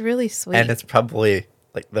it's really sweet. And it's probably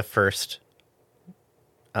like the first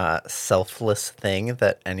selfless thing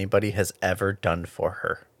that anybody has ever done for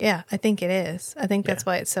her. Yeah, I think it is. I think that's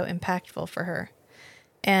why it's so impactful for her.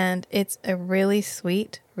 And it's a really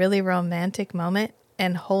sweet, really romantic moment.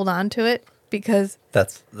 And hold on to it, because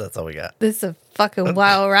that's all we got. This is a fucking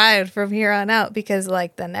wild ride from here on out, because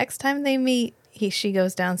like the next time they meet, she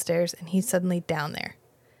goes downstairs and he's suddenly down there.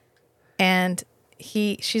 And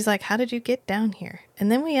she's like, how did you get down here?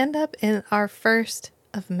 And then we end up in our first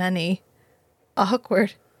of many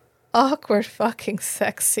awkward fucking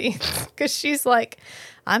sex scenes. Because she's like,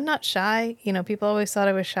 I'm not shy. You know, people always thought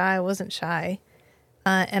I was shy. I wasn't shy.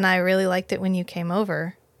 And I really liked it when you came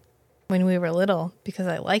over when we were little, because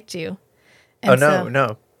I liked you. And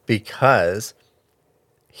no. Because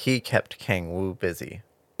he kept Kang Woo busy.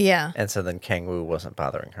 Yeah. And so then Kang Woo wasn't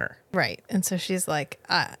bothering her. Right. And so she's like,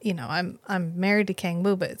 I'm married to Kang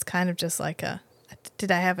Woo, but it's kind of just like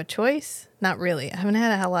did I have a choice? Not really. I haven't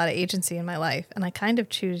had a lot of agency in my life, and I kind of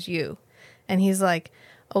choose you. And he's like,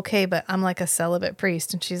 okay, but I'm like a celibate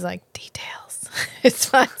priest. And she's like, details. It's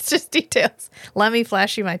fine. It's just details. Let me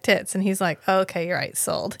flash you my tits. And he's like, oh, okay, you're right.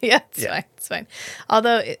 Sold. Yeah, fine. It's fine.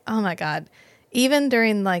 Although, oh my God. Even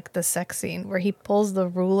during like the sex scene where he pulls the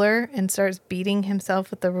ruler and starts beating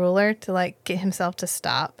himself with the ruler to like get himself to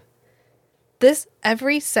stop.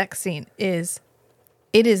 Every sex scene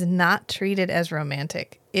it is not treated as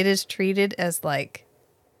romantic. It is treated as like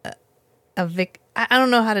I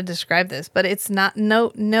don't know how to describe this, but it's not,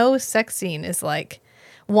 no sex scene is like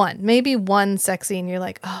maybe one sex scene. You're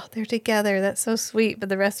like, oh, they're together. That's so sweet. But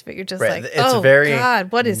the rest of it, you're just Right. like, It's oh very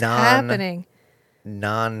God, what is happening?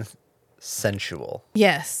 Non-sensual.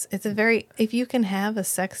 Yes, it's a very, if you can have a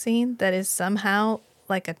sex scene that is somehow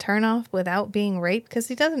like a turnoff without being raped, because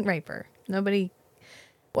he doesn't rape her. Nobody,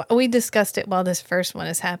 we discussed it while this first one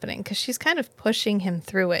is happening, because she's kind of pushing him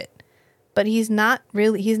through it, but he's not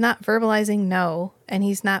verbalizing no, and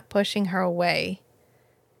he's not pushing her away.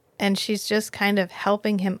 And she's just kind of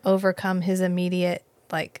helping him overcome his immediate,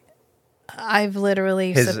 like, I've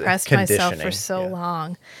literally His suppressed myself for conditioning, so yeah.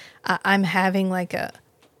 long. I'm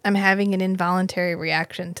having an involuntary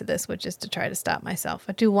reaction to this, which is to try to stop myself.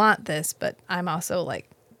 I do want this, but I'm also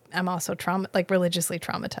religiously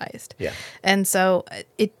traumatized. Yeah. And so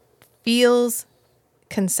it feels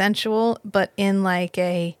consensual, but in like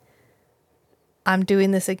I'm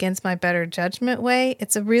doing this against my better judgment way.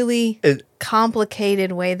 It's a really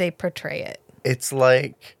complicated way they portray it. It's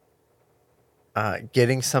like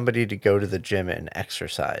getting somebody to go to the gym and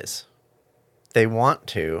exercise. They want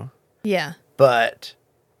to, Yeah. but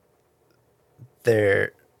they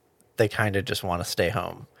kind of just want to stay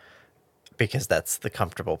home because that's the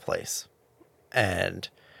comfortable place. And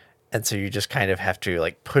so you just kind of have to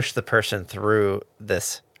like push the person through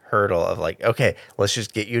this hurdle of like, okay, let's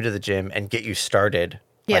just get you to the gym and get you started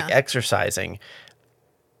like exercising.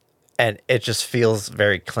 And it just feels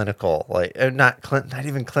very clinical, like not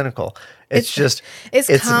even clinical. It's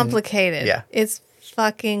complicated. Yeah. It's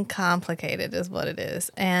fucking complicated is what it is.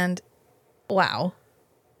 And wow.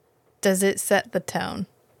 Does it set the tone?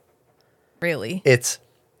 Really? It's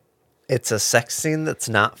a sex scene that's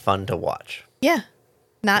not fun to watch. Yeah.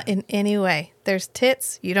 Not in any way. There's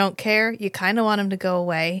tits. You don't care. You kind of want them to go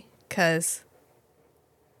away because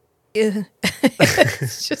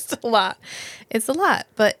it's just a lot. It's a lot.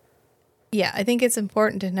 But yeah, I think it's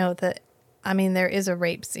important to note that, I mean, there is a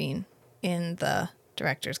rape scene in the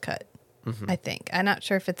director's cut, I think. I'm not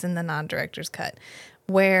sure if it's in the non-director's cut,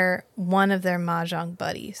 where one of their mahjong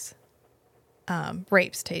buddies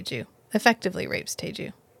effectively rapes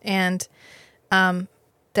Taeju. And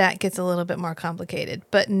that gets a little bit more complicated.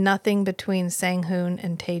 But nothing between Sang-hoon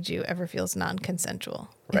and Taeju ever feels non-consensual.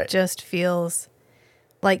 Right. It just feels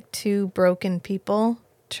like two broken people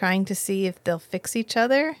trying to see if they'll fix each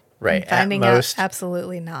other. Right. And finding out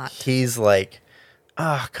absolutely not. He's like,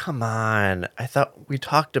 oh, come on. I thought we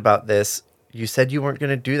talked about this. You said you weren't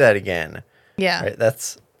going to do that again. Yeah. Right.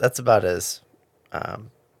 That's about as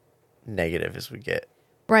negative as we get.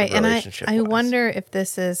 Right. And I wonder if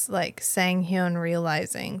this is like Sang-hyun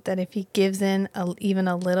realizing that if he gives in even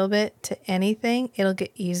a little bit to anything, it'll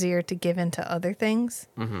get easier to give in to other things.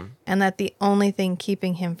 Mm-hmm. And that the only thing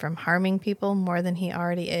keeping him from harming people more than he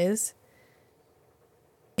already is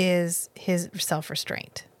his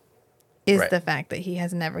self-restraint, is the fact that he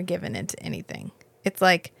has never given into anything. It's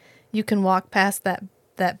like you can walk past that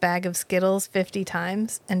bag of Skittles 50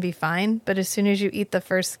 times and be fine, but as soon as you eat the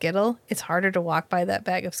first Skittle, it's harder to walk by that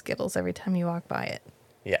bag of Skittles every time you walk by it.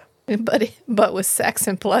 Yeah. But with sex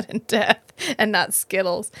and blood and death and not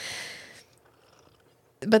Skittles.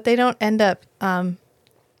 But they don't end up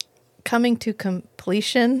coming to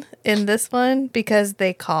completion in this one because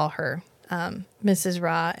they call her Mrs.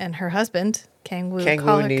 Ra, and her husband, Kang-woo,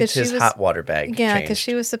 call her needs his hot water bag Yeah, because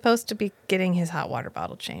she was supposed to be getting his hot water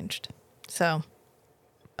bottle changed. So,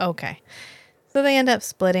 okay. So they end up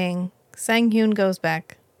splitting. Sang-hyun goes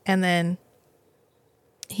back, and then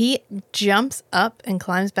he jumps up and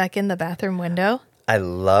climbs back in the bathroom window. I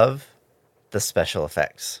love the special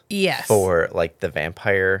effects. Yes. For like the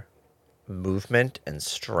vampire movement and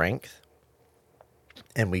strength.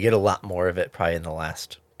 And we get a lot more of it probably in the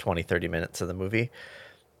last 20, 30 minutes of the movie.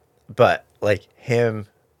 But like him,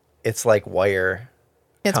 it's like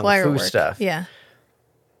it's kung wire fu work. stuff. Yeah.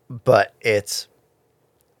 But it's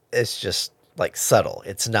just like subtle.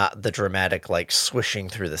 It's not the dramatic like swishing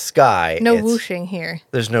through the sky. No whooshing here.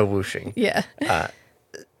 There's no whooshing. Yeah.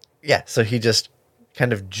 Yeah, so he just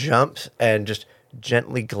kind of jumps and just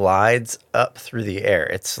gently glides up through the air.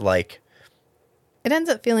 It's like... It ends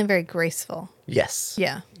up feeling very graceful. Yes.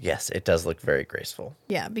 Yeah. Yes, it does look very graceful.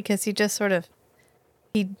 Yeah, because he just sort of...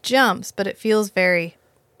 He jumps, but it feels very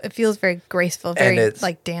graceful, very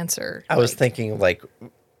like dancer. I was thinking like...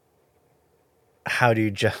 How do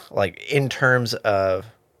you just... Like, in terms of...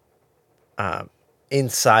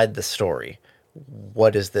 inside the story,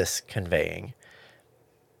 what is this conveying?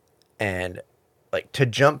 And like to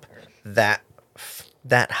jump that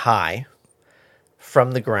high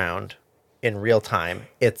from the ground in real time,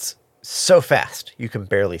 it's so fast you can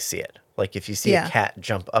barely see it. Like if you see a cat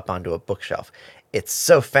jump up onto a bookshelf, it's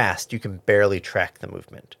so fast you can barely track the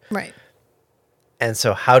movement. Right. And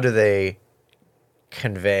so how do they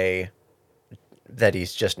convey that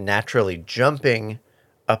he's just naturally jumping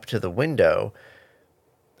up to the window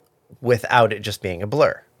without it just being a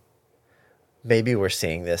blur? Maybe we're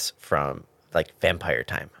seeing this from like vampire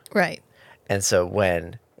time. Right. And so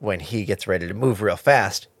when he gets ready to move real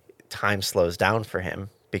fast, time slows down for him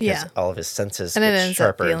because all of his senses and it get ends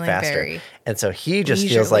sharper up and feeling faster. very And so he just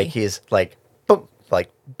feels like he's like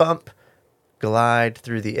bump, glide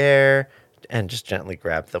through the air, and just gently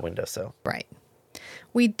grab the windowsill. Right.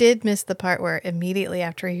 We did miss the part where immediately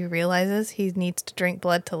after he realizes he needs to drink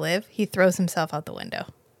blood to live, he throws himself out the window.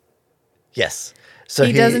 Yes. So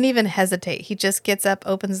he doesn't even hesitate. He just gets up,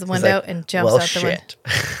 opens the window, like, and jumps out the window.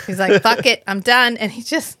 He's like, fuck it, I'm done. And he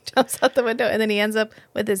just jumps out the window, and then he ends up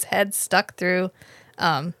with his head stuck through.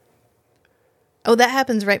 That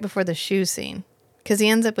happens right before the shoe scene. Because he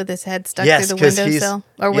ends up with his head stuck through the windowsill.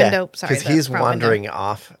 Because he's wandering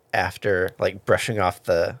off after, like, brushing off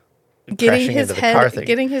the... Getting his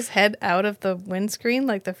head out of the windscreen,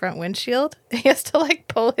 like the front windshield. He has to like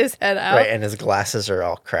pull his head out. Right, and his glasses are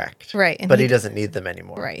all cracked. Right. But he doesn't need them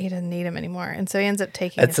anymore. Right, he doesn't need them anymore. And so he ends up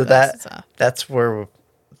taking his glasses off. That's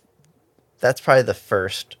probably the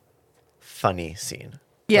first funny scene.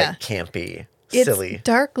 Yeah. Like campy, silly. It's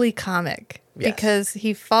darkly comic. Yes. Because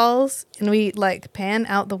he falls and we like pan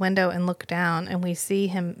out the window and look down and we see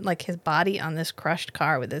him like his body on this crushed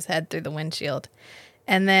car with his head through the windshield.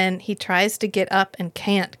 And then he tries to get up and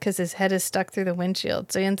can't because his head is stuck through the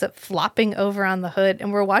windshield. So he ends up flopping over on the hood.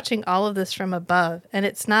 And we're watching all of this from above. And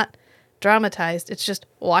it's not dramatized. It's just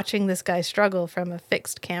watching this guy struggle from a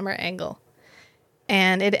fixed camera angle.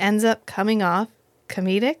 And it ends up coming off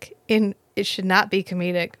comedic. It should not be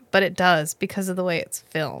comedic, but it does because of the way it's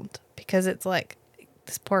filmed. Because it's like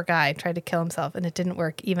this poor guy tried to kill himself and it didn't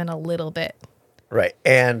work even a little bit. Right.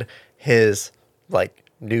 And his like...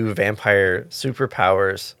 new vampire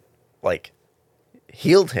superpowers like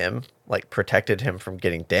healed him, like protected him from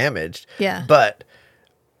getting damaged. Yeah. But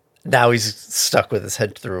now he's stuck with his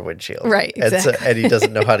head through a windshield. Right. Exactly. And he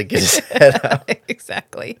doesn't know how to get his head out.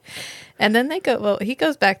 Exactly. And then he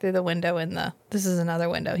goes back through the window this is another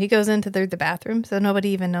window. He goes through the bathroom. So nobody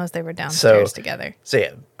even knows they were downstairs together. So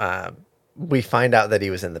yeah, we find out that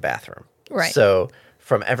he was in the bathroom. Right. So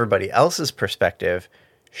from everybody else's perspective,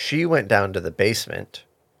 she went down to the basement,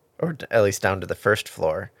 or at least down to the first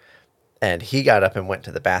floor, and he got up and went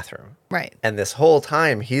to the bathroom. Right. And this whole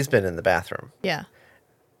time, he's been in the bathroom. Yeah.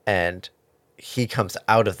 And he comes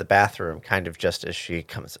out of the bathroom kind of just as she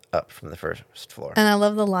comes up from the first floor. And I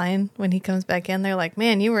love the line when he comes back in. They're like,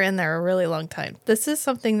 man, you were in there a really long time. This is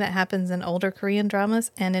something that happens in older Korean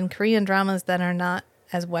dramas and in Korean dramas that are not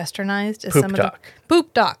as westernized as some of the...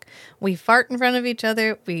 Poop talk. We fart in front of each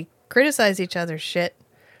other. We criticize each other's shit.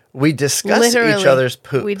 We discuss each other's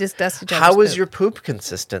poop. We discuss each other's How is poop. your poop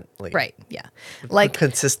consistently? Right, yeah. Like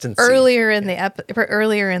consistency. Earlier in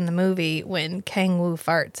the movie when Kang Woo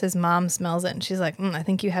farts, his mom smells it and she's like, I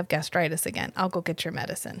think you have gastritis again. I'll go get your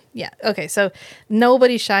medicine. Yeah. Okay, so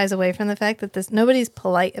nobody shies away from the fact that nobody's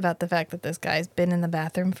polite about the fact that this guy's been in the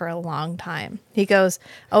bathroom for a long time. He goes,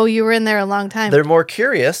 "Oh, you were in there a long time." They're more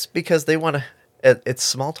curious because they want to it's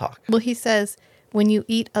small talk. Well, he says, when you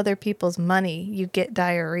eat other people's money, you get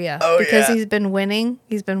diarrhea. Oh, because yeah. he's been winning,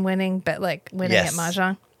 but like winning at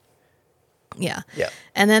Mahjong. Yeah. Yeah.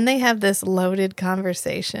 And then they have this loaded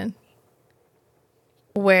conversation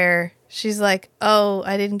where she's like, "Oh,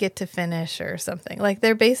 I didn't get to finish," or something. Like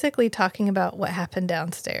they're basically talking about what happened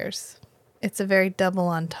downstairs. It's a very double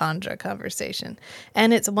entendre conversation.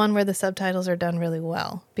 And it's one where the subtitles are done really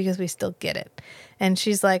well because we still get it. And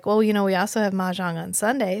she's like, "Well, we also have Mahjong on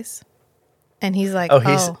Sundays." And he's like,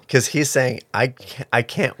 because he's saying, I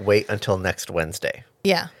can't wait until next Wednesday.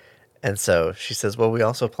 Yeah. And so she says, well, we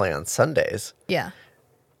also play on Sundays. Yeah.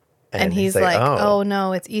 And he's like, oh,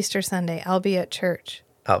 no, it's Easter Sunday. I'll be at church.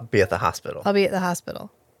 I'll be at the hospital. I'll be at the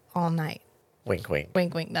hospital all night. Wink, wink.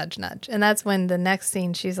 Wink, wink, nudge, nudge. And that's when the next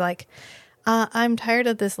scene, she's like, I'm tired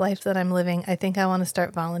of this life that I'm living. I think I want to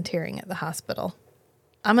start volunteering at the hospital.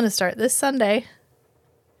 I'm going to start this Sunday.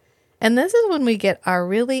 And this is when we get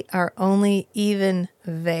our only even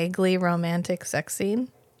vaguely romantic sex scene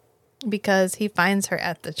because he finds her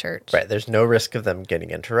at the church. Right. There's no risk of them getting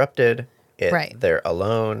interrupted. Right. They're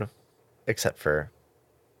alone, except for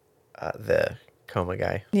the coma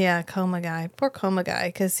guy. Yeah, coma guy. Poor coma guy,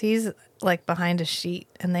 because he's like behind a sheet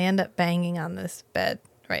and they end up banging on this bed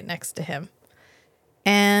right next to him.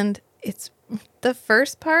 And the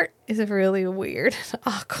first part is really weird and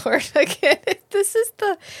awkward. Again, this is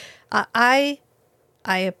I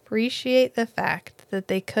appreciate the fact that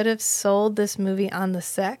they could have sold this movie on the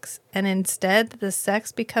sex, and instead the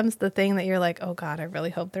sex becomes the thing that you're like, oh God, I really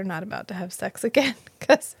hope they're not about to have sex again,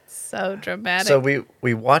 because it's so dramatic. So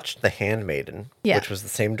we watched The Handmaiden, Yeah. which was the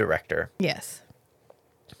same director, Yes.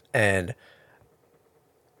 and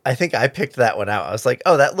I think I picked that one out. I was like,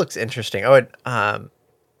 oh, that looks interesting. Oh,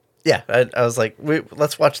 yeah, I was like,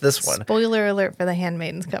 let's watch this one. Spoiler alert for The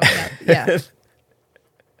Handmaiden's coming up. Yeah.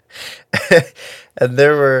 And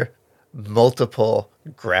there were multiple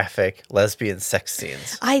graphic lesbian sex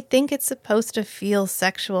scenes. I think it's supposed to feel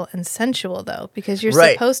sexual and sensual, though, because you're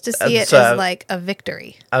Right. supposed to see it So as like a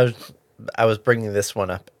victory. I was bringing this one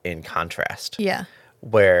up in contrast. Yeah.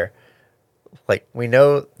 Where, like, we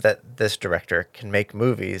know that this director can make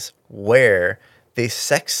movies where these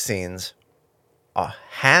sex scenes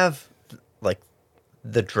have, like,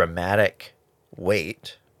 the dramatic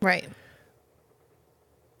weight, Right.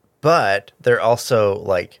 but they're also,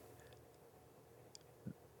 like,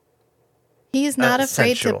 He's not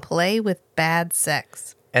afraid sensual. to play with bad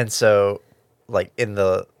sex. And so, like, in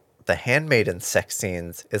the Handmaiden sex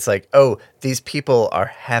scenes, it's like, oh, these people are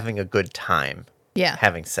having a good time Yeah.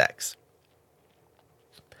 having sex.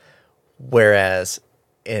 Whereas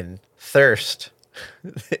in Thirst,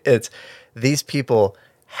 it's these people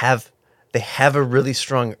have a really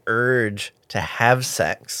strong urge to have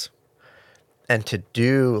sex and to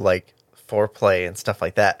do like foreplay and stuff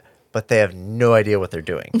like that, but they have no idea what they're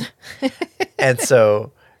doing. And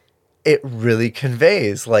so it really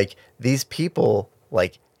conveys like these people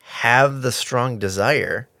like have the strong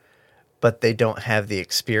desire, but they don't have the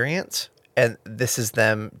experience. And this is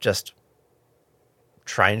them just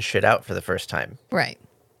trying shit out for the first time, Right.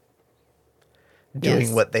 doing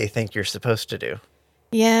Yes. what they think you're supposed to do.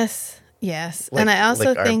 Yes. Yes. Like- and I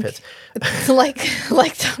also like think armpits.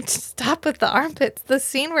 like don't stop with the armpits. The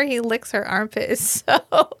scene where he licks her armpit is so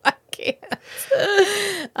I can't.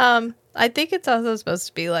 I think it's also supposed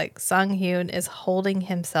to be like Sung Hyun is holding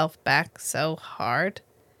himself back so hard.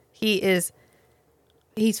 He's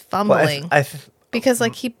fumbling because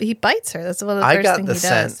like he bites her. That's one of the I first got things the he does.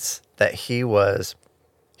 sense that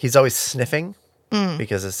he's always sniffing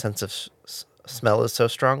because his sense of smell is so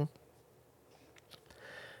strong.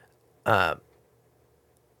 I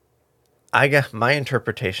got my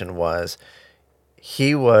interpretation was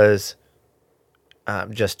he was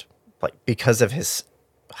just like because of his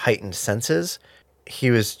heightened senses, he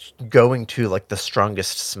was going to like the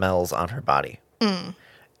strongest smells on her body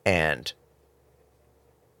and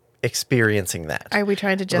experiencing that. Are we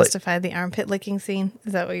trying to justify the armpit licking scene?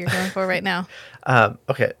 Is that what you're going for right now?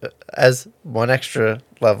 Okay, as one extra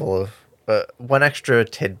level of one extra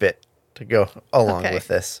tidbit to go along Okay. with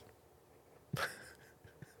this.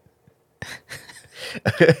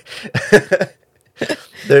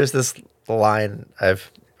 There's this line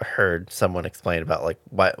I've heard someone explain about like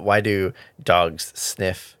why do dogs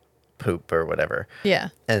sniff poop or whatever? Yeah.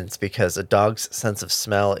 And it's because a dog's sense of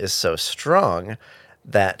smell is so strong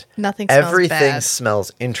that Nothing smells everything bad.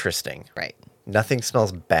 smells interesting. Right. Nothing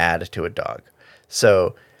smells bad to a dog.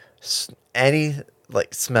 So any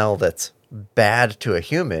like smell that's bad to a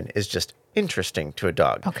human is just interesting to a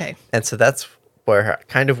dog. Okay. And so that's where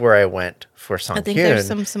I went for Song I think Hyun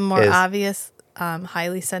there's some more is- obvious,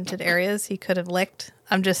 highly scented areas he could have licked.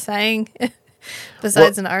 I'm just saying,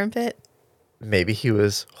 besides an armpit. Maybe he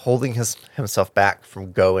was holding himself back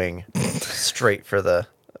from going straight for the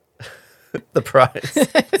prize.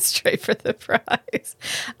 Straight for the prize.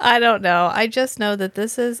 I don't know. I just know that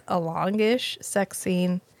this is a longish sex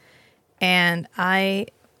scene, and I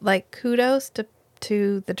like kudos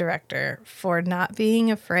to the director for not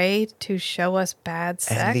being afraid to show us bad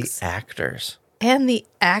And the sex actors. and the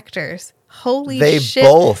actors. Holy They shit!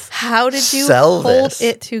 both How did you sell hold this.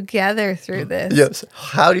 it together through this? Yes.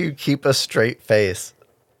 How do you keep a straight face?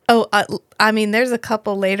 Oh, I mean, there's a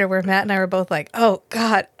couple later where Matt and I were both like, "Oh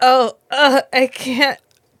God, I can't,"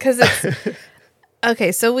 because it's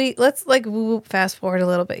okay. So let's like fast forward a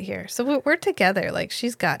little bit here. So we're together. Like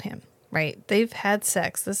she's got him, right? They've had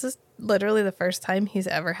sex. This is literally the first time he's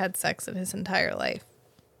ever had sex in his entire life.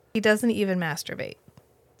 He doesn't even masturbate.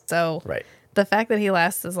 So Right. the fact that he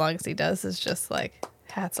lasts as long as he does is just like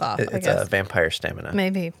hats off. I It's guess a vampire stamina.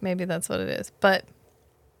 maybe that's what it is. But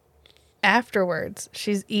afterwards,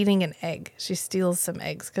 she's eating an egg. She steals some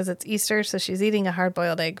eggs because it's Easter, so she's eating a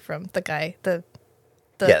hard-boiled egg from the guy, the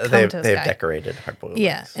Yeah, they've comatose guy. decorated hard-boiled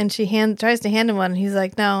Yeah, eggs. and she tries to hand him one, and he's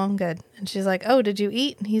like, "No, I'm good." And she's like, "Oh, did you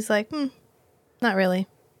eat?" And he's like, "Not really,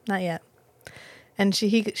 not yet." And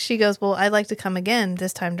she goes, "Well, I'd like to come again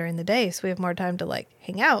this time during the day, so we have more time to like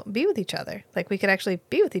hang out, and be with each other. Like we could actually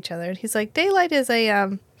be with each other." And he's like, "Daylight is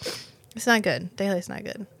It's not good. Daylight's not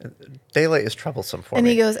good. Daylight is troublesome for And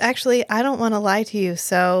me. he goes, actually, I don't want to lie to you.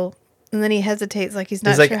 So, and then he hesitates, like he's not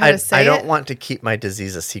He's like, sure how to say I it. don't want to keep my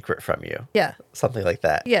disease a secret from you. Yeah. Something like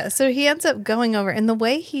that. Yeah. So he ends up going over, and the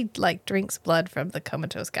way he like drinks blood from the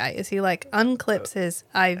comatose guy is he like unclips his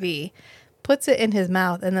IV, puts it in his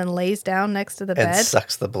mouth, and then lays down next to the And bed.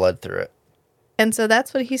 sucks the blood through it. And so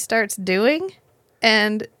that's what he starts doing.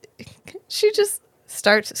 And she just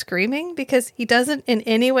starts screaming because he doesn't in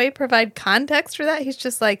any way provide context for that. He's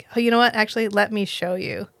just like, oh, you know what? Actually, let me show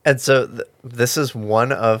you. And so this is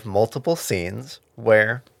one of multiple scenes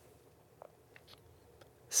where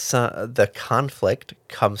the conflict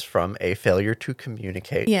comes from a failure to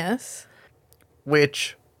communicate. Yes.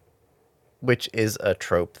 Which is a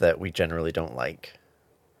trope that we generally don't like.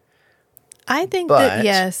 I think But that,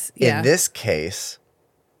 yes. Yeah. in this case,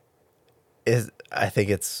 I think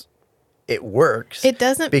it works. It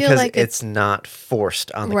doesn't feel because like it's not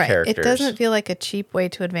forced on the characters. It doesn't feel like a cheap way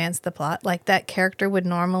to advance the plot. Like that character would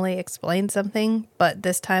normally explain something, but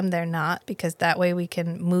this time they're not, because that way we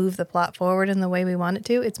can move the plot forward in the way we want it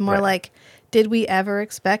to. It's more like, did we ever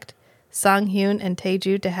expect Song Hyun and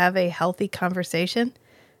Taeju to have a healthy conversation?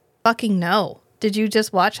 Fucking no. Did you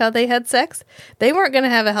just watch how they had sex? They weren't going to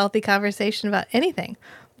have a healthy conversation about anything.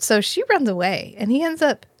 So she runs away, and he ends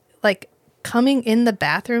up like coming in the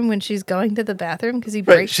bathroom when she's going to the bathroom because he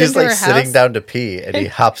breaks She's into like her sitting house. down to pee, and he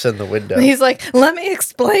hops in the window. And he's like, let me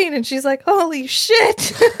explain. And she's like, holy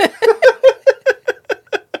shit.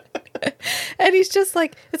 And he's just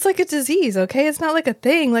like, it's like a disease, okay? It's not like a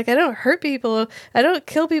thing. Like, I don't hurt people. I don't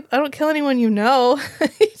kill people. I don't kill anyone you know.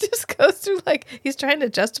 He just goes through, like, he's trying to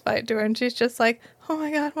justify it to her. And she's just like, oh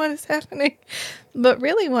my God, what is happening? But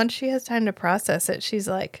really, once she has time to process it, she's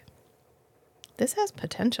like, this has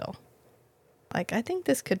potential. Like, I think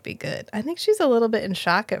this could be good. I think she's a little bit in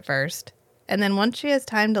shock at first. And then once she has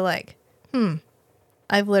time to like,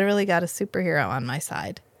 I've literally got a superhero on my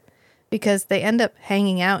side. Because they end up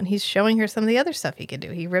hanging out and he's showing her some of the other stuff he can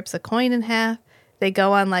do. He rips a coin in half. They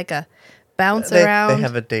go on like a bounce around. They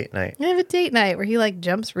have a date night. They have a date night where he like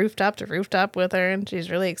jumps rooftop to rooftop with her and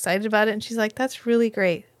she's really excited about it. And she's like, that's really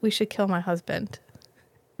great. We should kill my husband.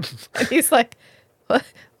 And he's like, what?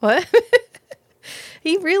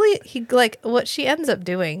 He like what she ends up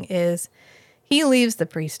doing is he leaves the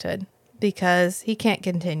priesthood because he can't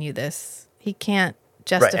continue this. He can't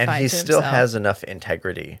justify and he to still himself. has enough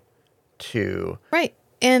integrity to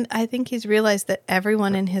And I think he's realized that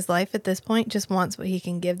everyone in his life at this point just wants what he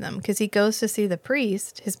can give them, because he goes to see the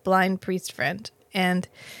priest, his blind priest friend, and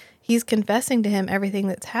he's confessing to him everything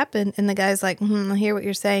that's happened. And the guy's like, I hear what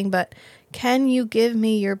you're saying, but can you give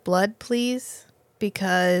me your blood, please?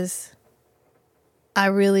 Because I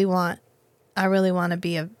really want to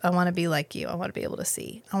be I want to be like you. I want to be able to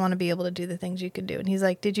see. I want to be able to do the things you can do. And he's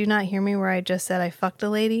like, did you not hear me where I just said I fucked a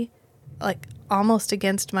lady? Like almost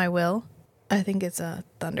against my will. I think it's a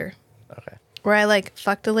Thunder. Okay. Where I like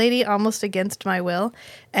fucked a lady almost against my will.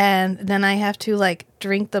 And then I have to like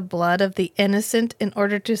drink the blood of the innocent in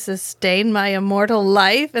order to sustain my immortal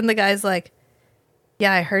life. And the guy's like,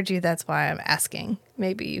 yeah, I heard you. That's why I'm asking.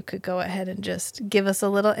 Maybe you could go ahead and just give us a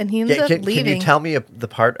little. And he ends up leaving. Can you tell me the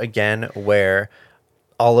part again where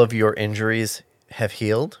all of your injuries have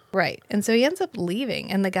healed? Right. And so he ends up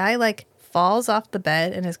leaving. And the guy like falls off the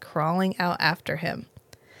bed and is crawling out after him.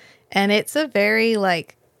 And it's a very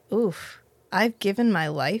like, oof, I've given my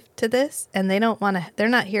life to this and they don't want to, they're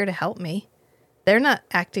not here to help me. They're not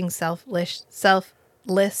acting selflessly.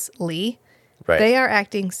 Right. They are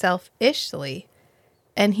acting selfishly.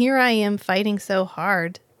 And here I am fighting so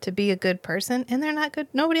hard to be a good person, and they're not good.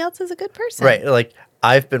 Nobody else is a good person. Right. Like,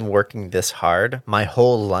 I've been working this hard my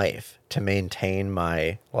whole life to maintain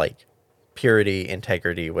my, like, purity,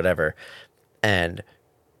 integrity, whatever. And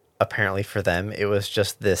apparently for them, it was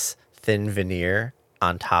just this thin veneer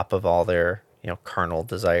on top of all their, carnal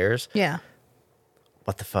desires. Yeah.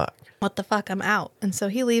 What the fuck? What the fuck? I'm out. And so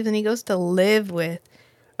he leaves and he goes to live with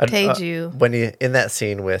Taeju. When he, in that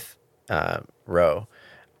scene with Ro,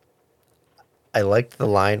 I liked the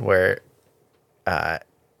line where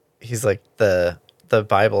he's like, the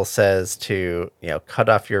Bible says to, cut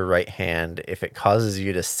off your right hand if it causes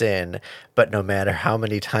you to sin, but no matter how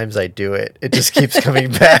many times I do it, it just keeps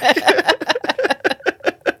coming back.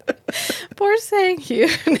 Poor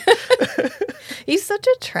Sang-hyun. He's such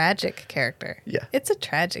a tragic character. Yeah. It's a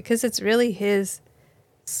tragic, because it's really his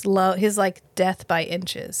like death by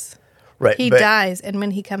inches. Right. He dies, and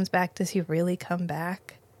when he comes back, does he really come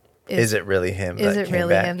back? Is it really him? Is it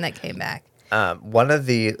really him that came back? One of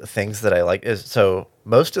the things that I like is, so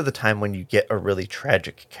most of the time when you get a really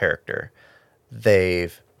tragic character,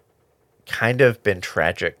 they've kind of been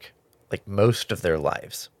tragic like most of their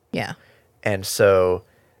lives. Yeah. And so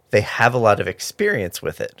they have a lot of experience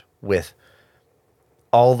with it, with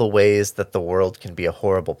all the ways that the world can be a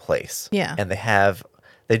horrible place. Yeah. And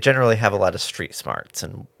they generally have a lot of street smarts,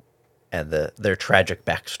 and their tragic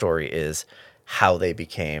backstory is how they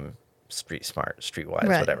became street smart, streetwise,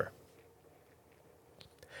 Right. whatever.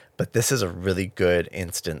 But this is a really good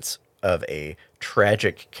instance of a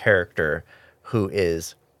tragic character who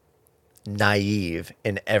is naive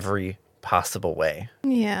in every possible way.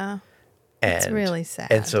 Yeah. It's And really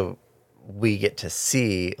sad. And so we get to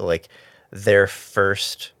see like their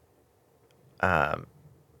first kind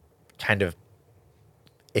of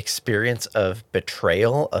experience of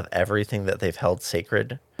betrayal of everything that they've held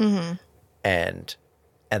sacred. Mm-hmm. And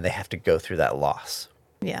they have to go through that loss.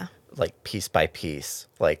 Yeah. Like piece by piece,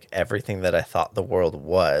 like everything that I thought the world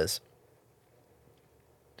was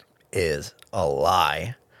is a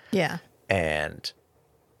lie. Yeah. And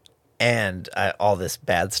all this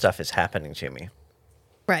bad stuff is happening to me.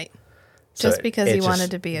 Right. So Just because it he just-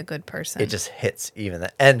 wanted to be a good person. It just hits even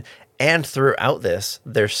that. And throughout this,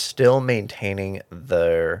 they're still maintaining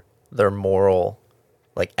their moral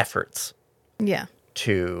like efforts Yeah.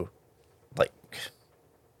 to like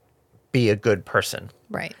be a good person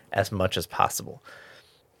Right. as much as possible.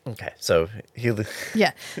 Okay, so he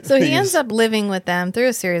Yeah. So he He's- ends up living with them through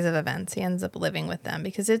a series of events. He ends up living with them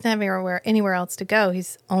because he didn't have anywhere else to go.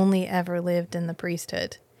 He's only ever lived in the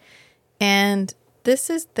priesthood. And this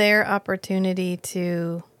is their opportunity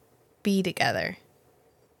to be together.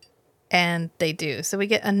 And they do. So we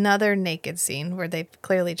get another naked scene where they've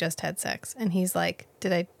clearly just had sex. And he's like,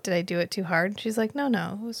 Did I do it too hard? She's like,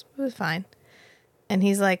 No, it was fine. And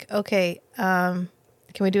he's like, Okay, can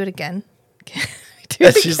we do it again? Can we do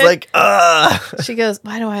and it she's again? like, She goes,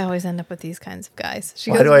 Why do I always end up with these kinds of guys?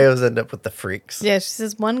 She why goes, do I always end up with the freaks? Yeah, she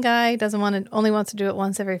says one guy only wants to do it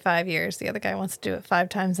once every 5 years. The other guy wants to do it 5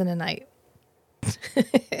 times in a night.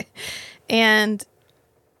 And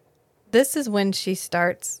this is when she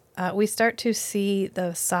starts. We start to see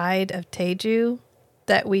the side of Taeju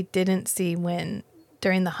that we didn't see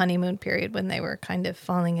during the honeymoon period when they were kind of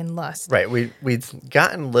falling in lust. Right. We'd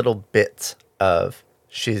gotten little bits of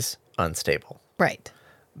she's unstable. Right.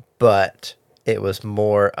 But it was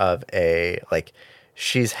more of a like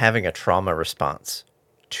she's having a trauma response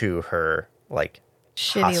to her like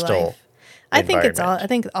Shitty hostile life. I environment.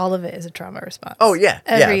 think all of it is a trauma response. Oh, yeah,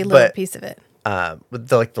 Every yeah, little but- piece of it. with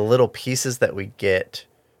the little pieces that we get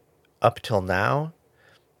up till now,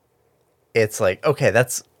 it's like, okay,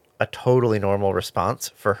 that's a totally normal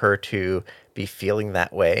response for her to be feeling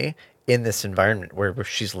that way in this environment where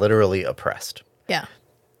she's literally oppressed. Yeah.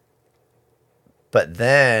 But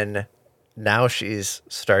then now she's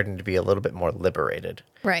starting to be a little bit more liberated.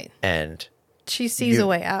 Right. And She sees a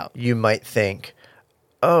way out. you might think,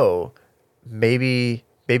 oh, maybe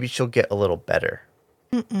she'll get a little better.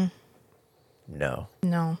 No.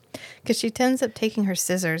 No, because she ends up taking her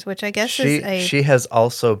scissors, which I guess is a She has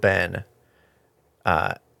also been,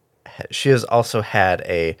 she has also had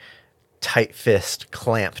a tight fist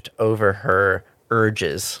clamped over her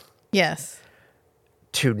urges yes,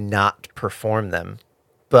 to not perform them.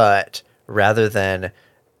 But rather than,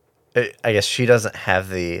 I guess she doesn't have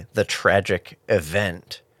the tragic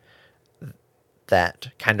event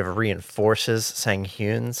that kind of reinforces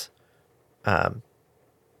Sang-hyun's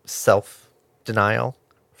self-denial.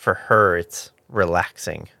 For her, it's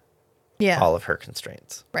relaxing yeah, all of her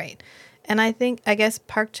constraints. right. And I guess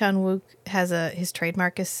Park Chan-wook has his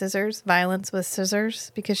trademark is scissors, violence with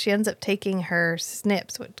scissors, because she ends up taking her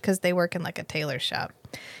snips because they work in like a tailor shop,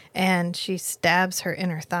 and she stabs her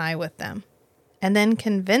inner thigh with them, and then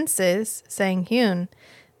convinces Sang-hyun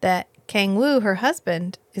that Kang-woo, her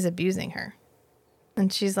husband, is abusing her.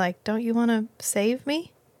 And she's like, don't you want to save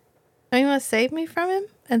me? Don't you want to save me from him?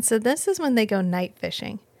 And so this is when they go night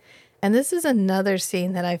fishing. And this is another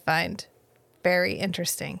scene that I find very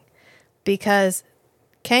interesting because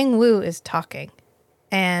Kang-woo is talking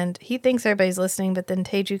and he thinks everybody's listening, but then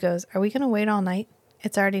Taeju goes, are we going to wait all night?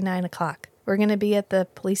 It's already 9:00. We're going to be at the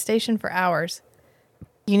police station for hours.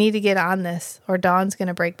 You need to get on this or dawn's going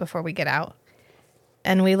to break before we get out.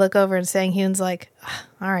 And we look over and Sang-hyun's like,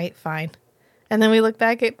 all right, fine. And then we look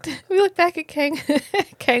back at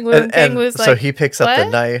Kang-woo, and Kang-woo's like, so he picks up the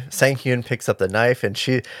 "What?" knife. Sang-hyun picks up the knife, and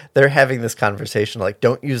they're having this conversation like,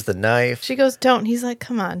 "Don't use the knife." She goes, don't. He's like,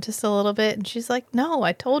 come on, just a little bit. And she's like, no,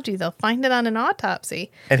 I told you they'll find it on an autopsy.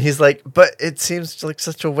 And he's like, "But it seems like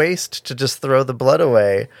such a waste to just throw the blood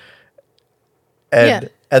away." And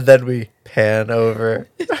then we pan over.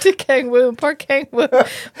 To Kang-woo, poor Kang-woo.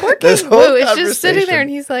 Poor This Kang-woo whole is just sitting there conversation. and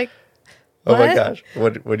he's like, Oh my What? gosh.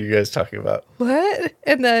 What are you guys talking about? What?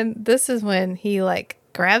 And then this is when he like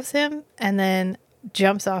grabs him and then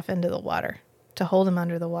jumps off into the water to hold him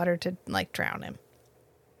under the water to like drown him.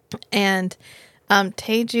 And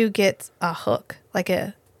Taeju gets a hook, like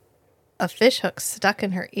a fish hook stuck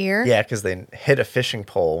in her ear. Yeah, because they hit a fishing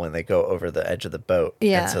pole when they go over the edge of the boat.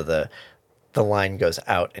 Yeah. And so the line goes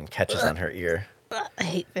out and catches on her ear. I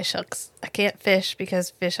hate fish hooks. I can't fish because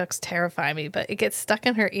fish hooks terrify me, but it gets stuck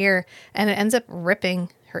in her ear and it ends up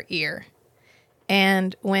ripping her ear.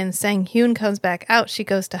 And when Sang Hyun comes back out, she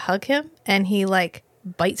goes to hug him and he like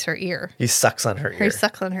bites her ear. He sucks on her ear. He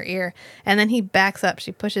sucks on her ear. And then he backs up.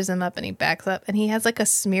 She pushes him up and he backs up and he has like a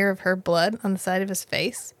smear of her blood on the side of his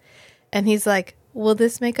face. And he's like, will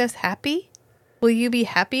this make us happy? Will you be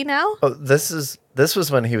happy now? Oh, this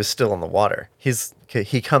was when he was still in the water.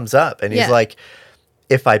 He comes up and he's like,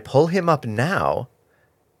 if I pull him up now,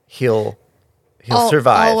 he'll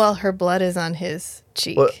survive. Oh, well, her blood is on his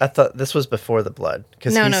cheek. Well, I thought this was before the blood.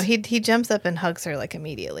 No, he jumps up and hugs her like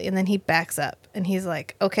immediately. And then he backs up and he's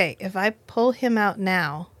like, okay, if I pull him out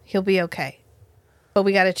now, he'll be okay. But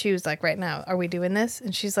we got to choose like right now. Are we doing this?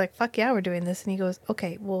 And she's like, fuck yeah, we're doing this. And he goes,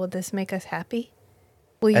 okay, well, will this make us happy?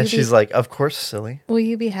 And she's like, of course, silly. Will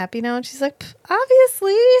you be happy now? And she's like,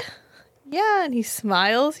 obviously. Yeah. And he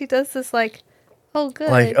smiles. He does this like, oh,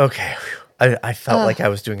 good. Like, okay. I felt like I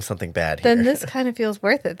was doing something bad here. Then this kind of feels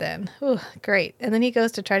worth it then. Ooh, great. And then he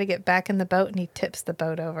goes to try to get back in the boat and he tips the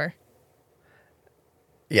boat over.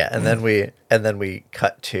 Yeah. And then we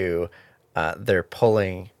cut to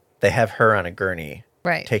they have her on a gurney,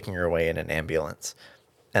 right, taking her away in an ambulance.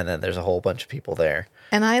 And then there's a whole bunch of people there.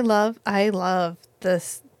 And I love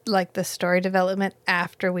this, like the story development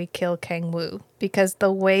after we kill Kang Woo, because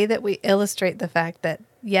the way that we illustrate the fact that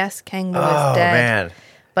yes, Kang Woo is dead, man,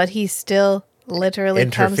 but he still literally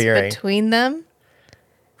comes between them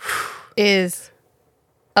is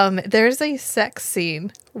there's a sex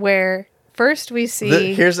scene where first we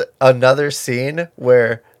see here's another scene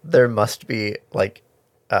where there must be like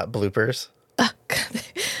bloopers.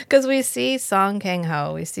 Because we see Song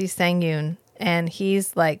Kang-ho, we see Sang Yoon, and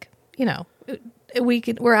he's like, you know,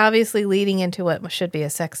 we're obviously leading into what should be a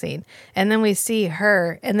sex scene, and then we see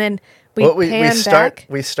her, and then we start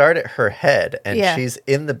at her head, and she's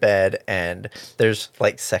in the bed, and there's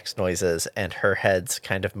like sex noises, and her head's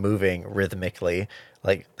kind of moving rhythmically,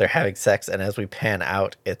 like they're having sex, and as we pan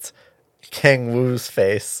out, it's Kang Woo's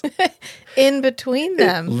face in between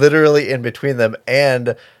them, literally in between them,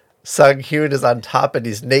 and Sung Hyun is on top and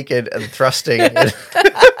he's naked and thrusting.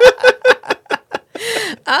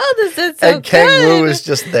 Oh, this is so and Kang Woo is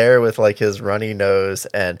just there with like his runny nose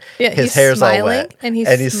and his hair's smiling, all wet. And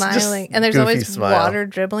he's smiling. And there's always water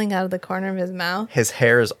dribbling out of the corner of his mouth. His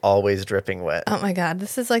hair is always dripping wet. Oh my God.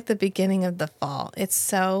 This is like the beginning of the fall. It's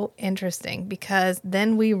so interesting because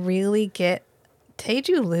then we really get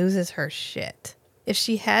Taeju loses her shit. If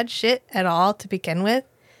she had shit at all to begin with,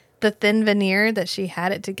 the thin veneer that she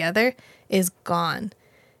had it together is gone.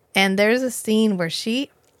 And there's a scene where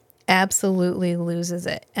she absolutely loses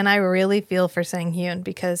it. And I really feel for Sang Hyun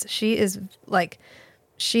because she is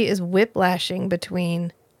whiplashing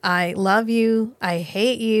between I love you, I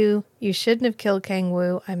hate you, you shouldn't have killed Kang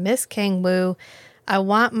Woo, I miss Kang Woo, I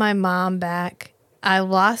want my mom back, I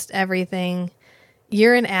lost everything,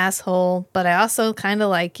 you're an asshole, but I also kind of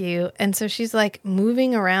like you. And so she's like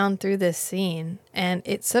moving around through this scene and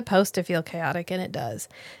it's supposed to feel chaotic and it does.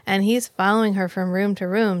 And he's following her from room to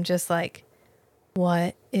room, just like,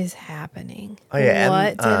 what is happening? Oh, yeah,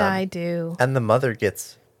 what did I do? And the mother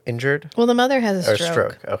gets injured? Well, the mother has a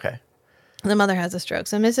stroke. Okay. The mother has a stroke.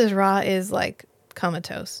 So Mrs. Ra is like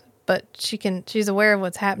comatose, but she's aware of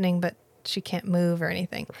what's happening, but she can't move or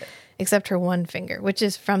anything except her one finger, which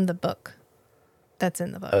is from the book. That's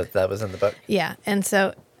in the book. Oh, that was in the book? Yeah. And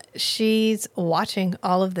so she's watching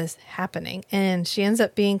all of this happening and she ends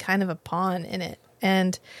up being kind of a pawn in it.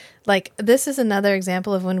 And like, this is another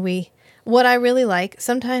example of what I really like,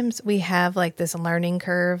 sometimes we have like this learning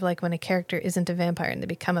curve, like when a character isn't a vampire and they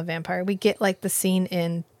become a vampire, we get like the scene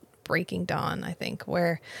in Breaking Dawn, I think,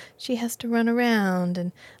 where she has to run around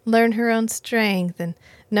and learn her own strength. And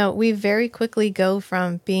no, we very quickly go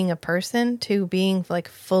from being a person to being like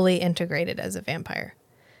fully integrated as a vampire.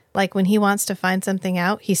 Like when he wants to find something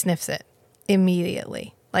out, he sniffs it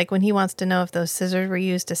immediately. Like when he wants to know if those scissors were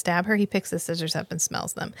used to stab her, he picks the scissors up and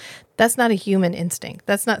smells them. That's not a human instinct.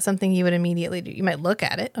 That's not something you would immediately do. You might look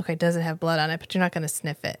at it. Okay, does it have blood on it? But you're not going to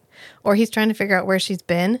sniff it. Or he's trying to figure out where she's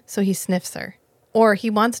been, so he sniffs her. Or he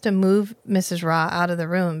wants to move Mrs. Ra out of the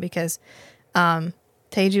room because Taeju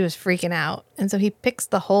is freaking out. And so he picks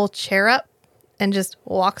the whole chair up and just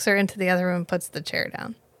walks her into the other room and puts the chair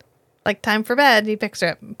down. like time for bed. He picks her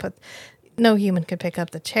up and no human could pick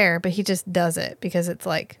up the chair, but he just does it because it's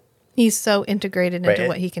like he's so integrated into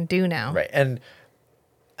what he can do now. Right. And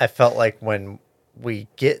I felt like when we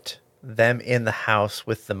get them in the house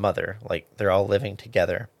with the mother, like they're all living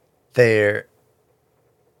together,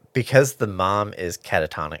 because the mom is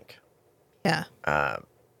catatonic. Yeah.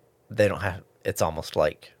 They don't have, it's almost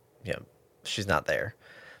like, she's not there.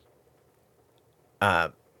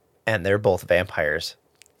 And they're both vampires.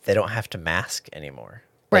 They don't have to mask anymore.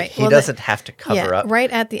 Like, Right. He doesn't have to cover up. Right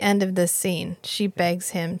at the end of this scene, she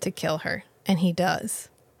begs him to kill her, and he does.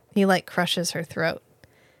 He like crushes her throat.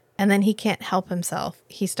 And then he can't help himself.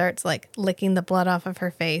 He starts like licking the blood off of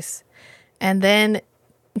her face. And then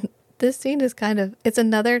this scene is it's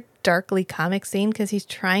another darkly comic scene because he's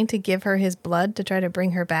trying to give her his blood to try to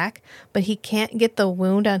bring her back, but he can't get the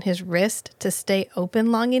wound on his wrist to stay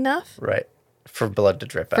open long enough. Right. For blood to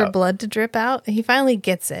drip out. He finally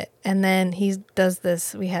gets it. And then he does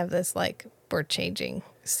this. We have this like we're changing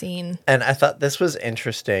scene. And I thought this was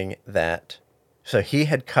interesting so he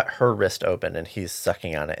had cut her wrist open and he's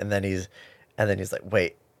sucking on it. And then he's like,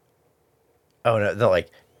 wait, oh no, like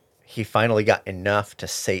he finally got enough to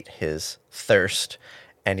sate his thirst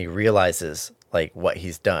and he realizes like what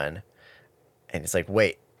he's done. And he's like,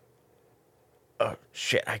 wait, oh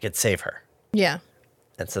shit, I could save her. Yeah.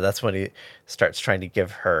 And so that's when he starts trying to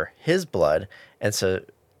give her his blood. And so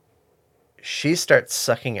she starts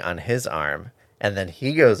sucking on his arm. And then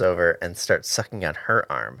he goes over and starts sucking on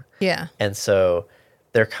her arm. Yeah. And so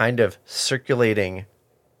they're kind of circulating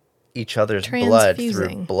each other's blood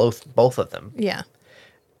through both of them. Yeah.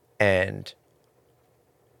 And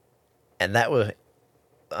that was,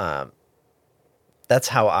 that's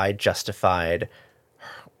how I justified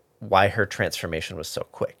why her transformation was so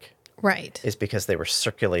quick. Right. Is because they were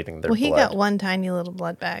circulating their blood. Well, he got one tiny little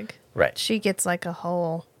blood bag. Right. She gets like a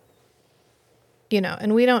whole,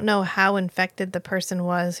 and we don't know how infected the person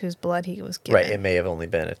was whose blood he was given. Right. It may have only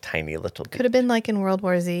been a tiny little bit. Could have been like in World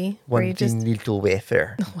War Z. One little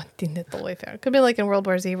wafer. One little wafer. Could be like in World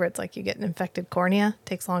War Z where it's like you get an infected cornea.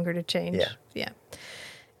 Takes longer to change. Yeah.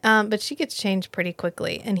 Yeah. But she gets changed pretty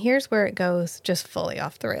quickly. And here's where it goes just fully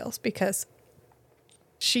off the rails because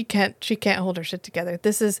she can't hold her shit together.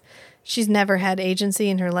 She's never had agency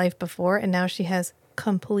in her life before, and now she has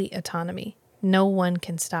complete autonomy. No one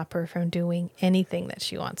can stop her from doing anything that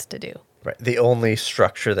she wants to do. Right. The only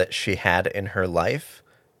structure that she had in her life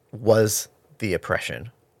was the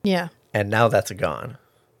oppression. Yeah. And now that's gone.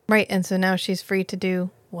 Right. And so now she's free to do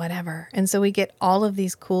whatever. And so we get all of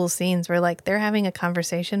these cool scenes where like they're having a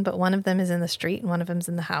conversation, but one of them is in the street and one of them's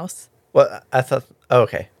in the house. Well, I thought,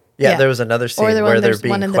 okay. Yeah, there was another scene where they're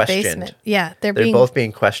being questioned. Yeah, they're both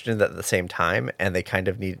being questioned at the same time, and they kind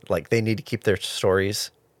of need to keep their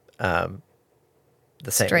stories the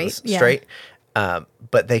same, straight.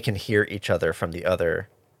 But they can hear each other from the other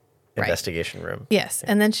investigation room. Yes,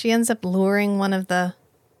 and then she ends up luring one of the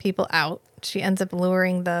people out. She ends up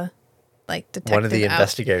luring the detective one of the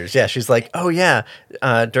investigators. Yeah, she's like, oh yeah,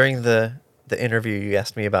 during the interview you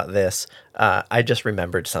asked me about this, I just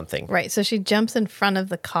remembered something. Right. So she jumps in front of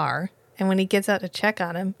the car, and when he gets out to check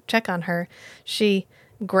on her, she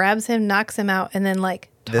grabs him, knocks him out, and then tosses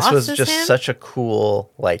this was just him. Such a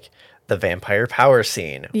cool the vampire power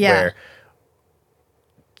scene where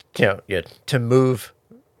to move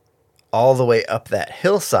all the way up that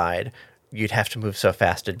hillside, you'd have to move so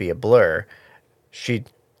fast it'd be a blur. She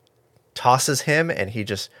tosses him, and he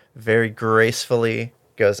just very gracefully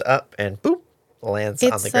goes up and boop, lands on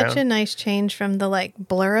the ground. It's such a nice change from the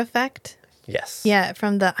blur effect. Yes. Yeah,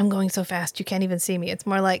 from the I'm going so fast you can't even see me. It's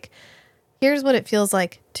more like, here's what it feels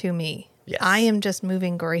like to me. Yes. I am just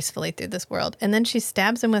moving gracefully through this world. And then she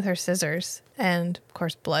stabs him with her scissors. And of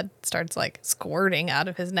course, blood starts squirting out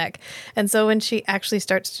of his neck. And so when she actually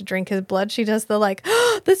starts to drink his blood, she does the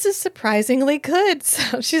oh, this is surprisingly good.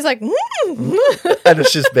 So she's like, and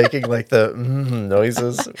it's just making the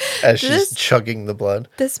noises as she's chugging the blood.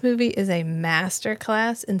 This movie is a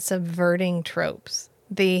masterclass in subverting tropes.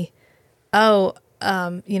 The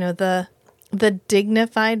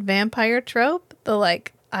dignified vampire trope,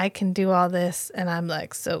 I can do all this and I'm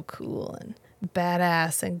so cool and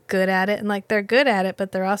badass and good at it. And they're good at it,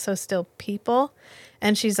 but they're also still people.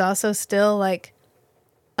 And she's also still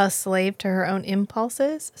a slave to her own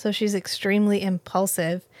impulses. So she's extremely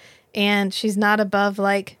impulsive, and she's not above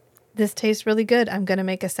this tastes really good, I'm going to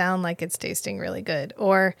make a sound like it's tasting really good.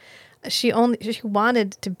 Or she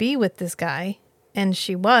wanted to be with this guy, and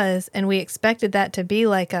she was, and we expected that to be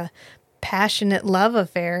a passionate love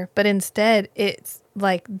affair, but instead it's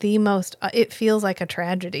like the most, it feels like a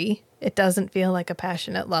tragedy. It doesn't feel like a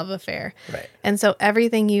passionate love affair. Right. And so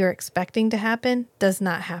everything you're expecting to happen does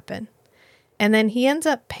not happen. And then he ends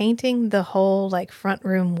up painting the whole like front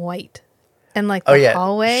room white. And like the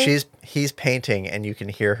hallway. He's painting and you can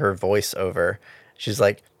hear her voice over. She's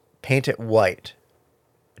like, paint it white,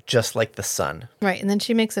 just like the sun. Right. And then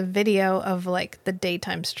she makes a video of like the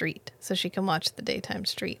daytime street so she can watch the daytime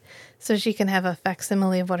street. So she can have a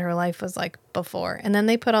facsimile of what her life was like before. And then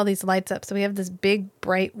they put all these lights up. So we have this big,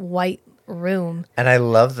 bright, white room. And I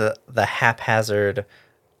love the haphazard,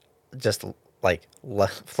 just like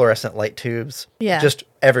fluorescent light tubes. Yeah. Just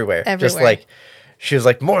everywhere. Just like, she was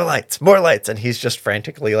like, more lights. And he's just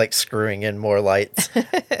frantically like screwing in more lights.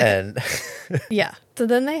 And yeah. So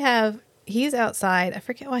then he's outside. I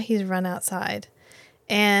forget why he's run outside.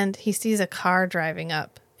 And he sees a car driving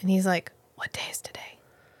up. And he's like, what day is today?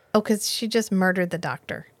 Oh, because she just murdered the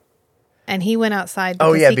doctor. And he went outside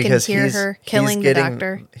because he can hear her killing the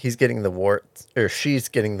doctor. He's getting the warts, or she's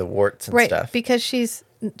getting the warts and stuff. Right, because she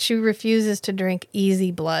refuses to drink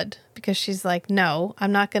easy blood. Because she's like, no,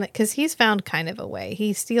 I'm not going to, because he's found kind of a way.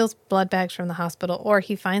 He steals blood bags from the hospital, or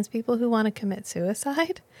he finds people who want to commit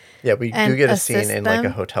suicide. Yeah, we do get a scene in like a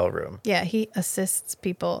hotel room. Yeah, he assists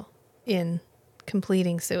people in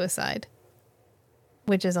completing suicide,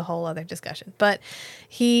 which is a whole other discussion. But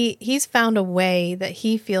he's found a way that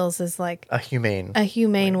he feels is like a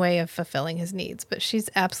humane way of fulfilling his needs. But she's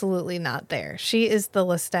absolutely not there. She is the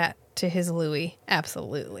Lestat to his Louis.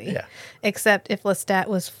 Absolutely. Yeah. Except if Lestat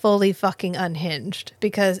was fully fucking unhinged,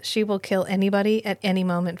 because she will kill anybody at any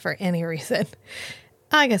moment for any reason.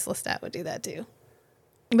 I guess Lestat would do that too.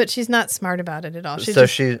 But she's not smart about it at all.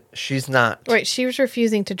 She's not. Right. She was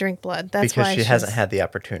refusing to drink blood. That's because why she hasn't had the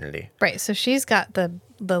opportunity. Right. So she's got the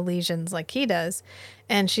lesions like he does.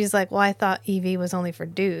 And she's like, well, I thought EV was only for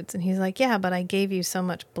dudes. And he's like, yeah, but I gave you so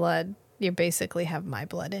much blood. You basically have my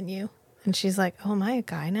blood in you. And she's like, oh, am I a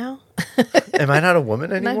guy now? Am I not a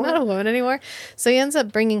woman anymore? I'm not a woman anymore. So he ends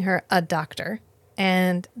up bringing her a doctor.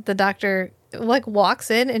 And the doctor like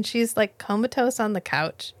walks in and she's like comatose on the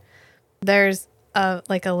couch. There's a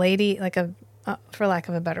lady, like a, for lack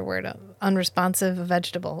of a better word, unresponsive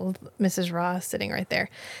vegetable, Mrs. Raw, sitting right there.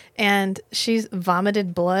 And she's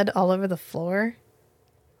vomited blood all over the floor.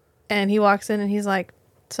 And he walks in and he's like,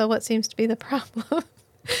 so what seems to be the problem?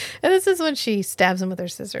 And this is when she stabs him with her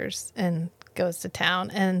scissors and goes to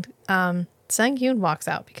town. And Sung-Yoon walks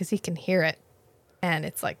out because he can hear it. And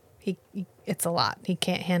it's like, it's a lot. He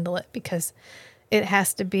can't handle it because it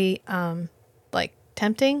has to be like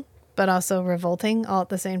tempting, but also revolting all at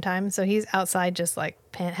the same time. So he's outside just like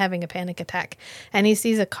having a panic attack. And he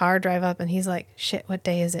sees a car drive up and he's like, shit, what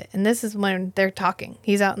day is it? And this is when they're talking.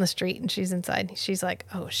 He's out in the street and she's inside. She's like,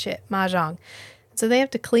 oh shit, mahjong. So they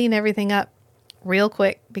have to clean everything up real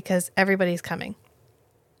quick because everybody's coming.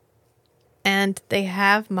 And they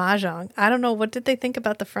have mahjong. I don't know, what did they think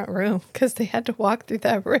about the front room? Because they had to walk through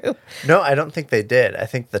that room. No, I don't think they did. I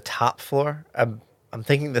think the top floor, I'm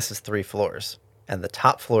thinking this is 3 floors. And the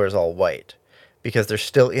top floor is all white. Because they're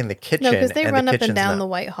still in the kitchen. No, because they run up and down the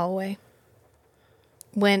white hallway.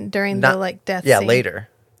 During the death scene. Yeah, later.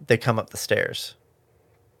 They come up the stairs.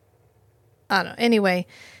 I don't know. Anyway.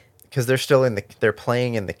 Because they're still they're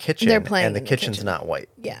playing in the kitchen. And the kitchen's not white.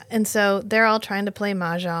 Yeah. And so they're all trying to play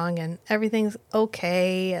mahjong and everything's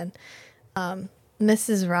okay. And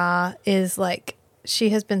Mrs. Ra is like, she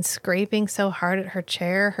has been scraping so hard at her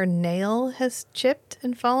chair. Her nail has chipped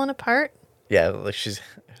and fallen apart. Yeah, like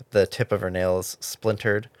the tip of her nail is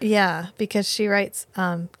splintered. Yeah, because she writes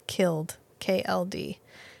killed, KLD.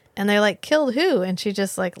 And they're like, killed who? And she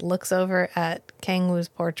just like looks over at Kang Woo's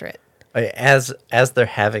portrait. As they're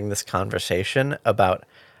having this conversation about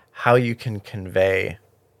how you can convey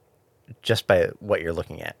just by what you're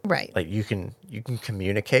looking at. Right. Like you can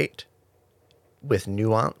communicate with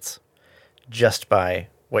nuance just by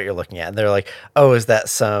what you're looking at. And they're like, oh, is that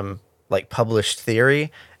some like published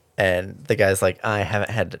theory? And the guy's like, I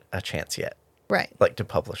haven't had a chance yet. Right. Like to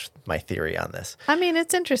publish my theory on this. I mean,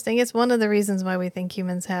 it's interesting. It's one of the reasons why we think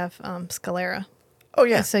humans have sclera. Oh,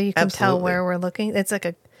 yeah. So you can tell where we're looking. It's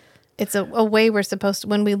like it's a way we're supposed to,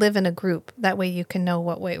 when we live in a group, that way you can know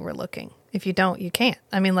what way we're looking. If you don't, you can't.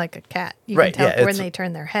 I mean, like a cat. You can tell when they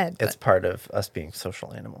turn their head. It's part of us being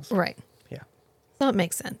social animals. Right. Yeah. So it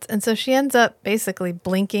makes sense. And so she ends up basically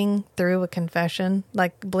blinking through a confession,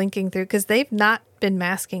 like blinking through, because they've not been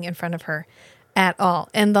masking in front of her at all.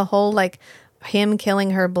 And the whole like him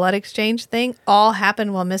killing her blood exchange thing all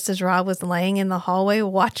happened while Mrs. Ra was laying in the hallway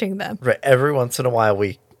watching them. Right. Every once in a while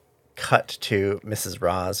we cut to Mrs.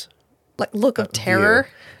 Ra's like look of terror.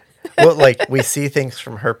 Well, like we see things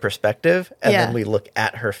from her perspective, and Yeah. then we look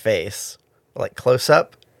at her face, like close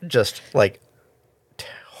up, just like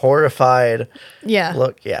horrified Yeah.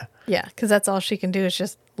 look. Yeah. Yeah, because that's all she can do is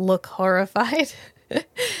just look horrified.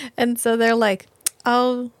 And so they're like,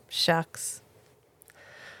 oh, shucks.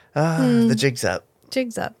 The jig's up.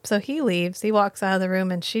 Jig's up. So he leaves. He walks out of the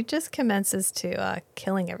room, and she just commences to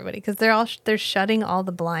killing everybody because they're shutting all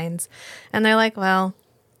the blinds, and they're like, well,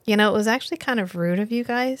 you know, it was actually kind of rude of you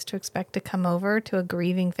guys to expect to come over to a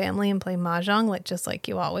grieving family and play mahjong like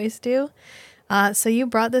you always do. So you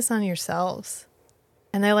brought this on yourselves.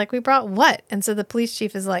 And they're like, we brought what? And so the police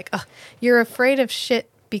chief is like, oh, you're afraid of shit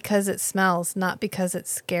because it smells, not because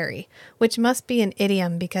it's scary, which must be an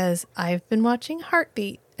idiom because I've been watching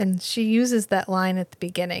Heartbeat. And she uses that line at the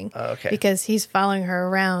beginning Okay. because he's following her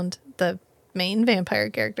around. The main vampire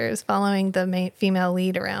character is following the main female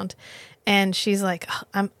lead around. And she's like,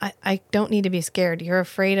 oh, I don't need to be scared. You're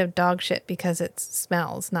afraid of dog shit because it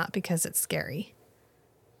smells, not because it's scary.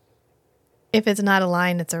 If it's not a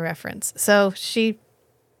line, it's a reference. So she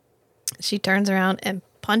turns around and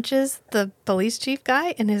punches the police chief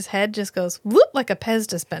guy, and his head just goes whoop like a Pez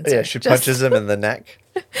dispenser. Yeah, she punches him in the neck.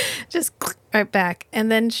 Just right back.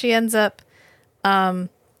 And then she ends up,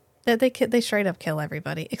 they straight up kill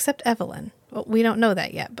everybody except Evelyn. Well, we don't know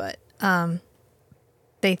that yet, but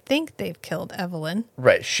they think they've killed Evelyn.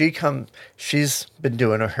 Right. She's been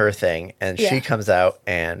doing her thing, and she comes out,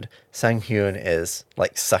 and Sang Hyun is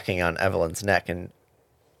like sucking on Evelyn's neck, and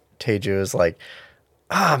Taeju is like,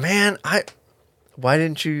 oh man, why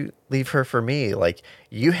didn't you leave her for me? Like,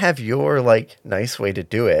 you have your like nice way to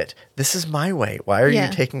do it. This is my way. Why are you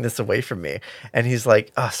taking this away from me? And he's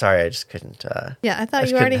like, oh, sorry, I just couldn't. I thought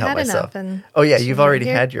you already had enough. And oh yeah, you've already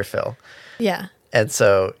had your fill. Yeah. And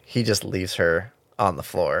so he just leaves her on the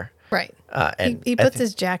floor. Right. And he puts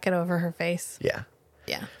his jacket over her face. Yeah.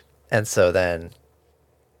 Yeah. And so then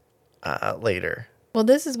later. Well,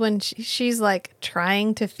 this is when she's like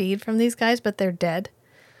trying to feed from these guys, but they're dead.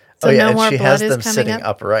 So no more and she blood has is them coming sitting up.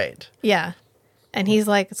 upright. Yeah. And he's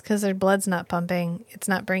like, it's because their blood's not pumping. It's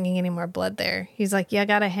not bringing any more blood there. He's like, yeah,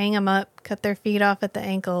 got to hang them up, cut their feet off at the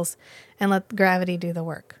ankles, and let gravity do the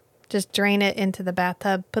work. Just drain it into the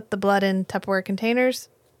bathtub, put the blood in Tupperware containers.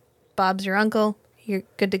 Bob's your uncle. You're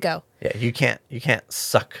good to go. Yeah, you can't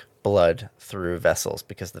suck blood through vessels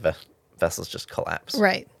because the vessels just collapse.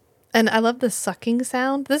 Right. And I love the sucking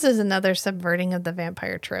sound. This is another subverting of the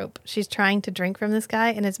vampire trope. She's trying to drink from this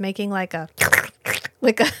guy, and it's making like a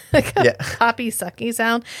poppy sucky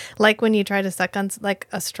sound, like when you try to suck on like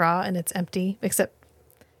a straw and it's empty.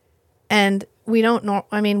 And we don't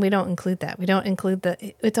include that. We don't include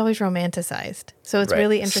it's always romanticized. So it's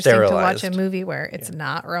really interesting to watch a movie where it's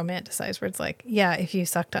not romanticized, where it's like, yeah, if you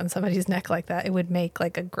sucked on somebody's neck like that, it would make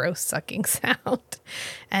like a gross sucking sound.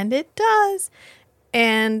 And it does.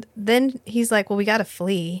 And then he's like, well, we got to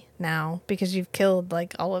flee now because you've killed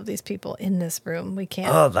like all of these people in this room. We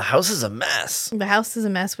can't. Oh, the house is a mess. The house is a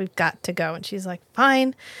mess. We've got to go. And she's like,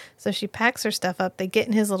 fine. So she packs her stuff up. They get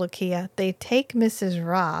in his little Kia. They take Mrs.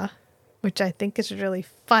 Ra, which I think is really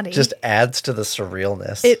funny. Just adds to the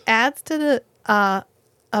surrealness. It adds to the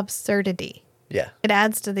absurdity. Yeah. It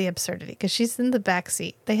adds to the absurdity because she's in the back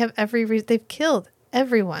seat. They have every reason. They've killed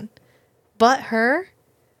everyone but her.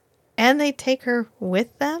 And they take her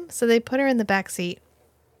with them. So they put her in the back seat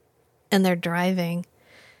and they're driving.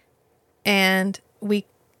 And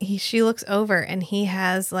she looks over and he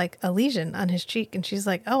has like a lesion on his cheek. And she's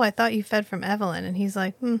like, oh, I thought you fed from Evelyn. And he's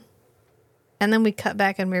like, And then we cut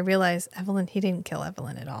back and we realize he didn't kill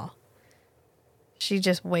Evelyn at all. She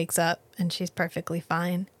just wakes up and she's perfectly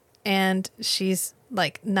fine. And she's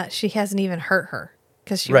like, she hasn't even hurt her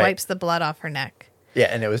because she wipes the blood off her neck. Yeah.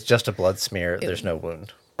 And it was just a blood smear. There's no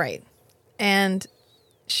wound. Right. And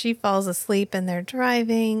she falls asleep and they're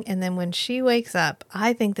driving. And then when she wakes up,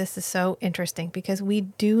 I think this is so interesting because we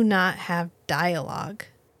do not have dialogue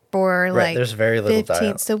for like there's very little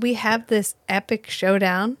dialogue. So we have this epic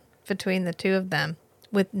showdown between the two of them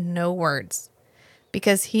with no words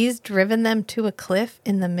because he's driven them to a cliff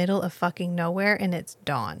in the middle of fucking nowhere and it's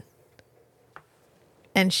dawn.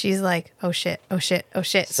 And she's like, oh shit, oh shit, oh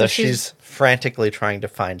shit. So she's frantically trying to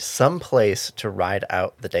find some place to ride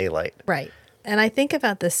out the daylight. Right. And I think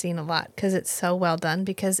about this scene a lot because it's so well done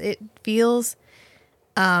because it feels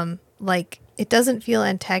like it doesn't feel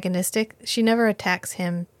antagonistic. She never attacks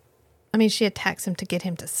him. I mean, she attacks him to get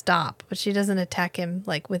him to stop, but she doesn't attack him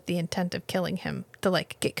like with the intent of killing him to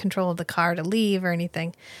like get control of the car to leave or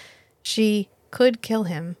anything. She could kill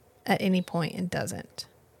him at any point and doesn't.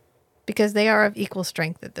 because they are of equal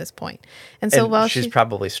strength at this point. And so And while she's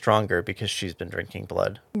probably stronger because she's been drinking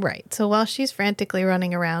blood. right. So while she's frantically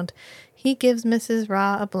running around, he gives Mrs.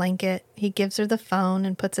 Ra a blanket. He gives her the phone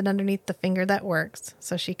and puts it underneath the finger that works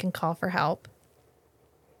so she can call for help.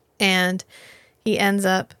 And he ends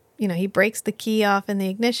up, he breaks the key off in the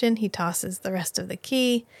ignition. He tosses the rest of the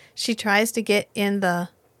key. She tries to get in the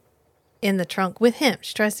trunk with him.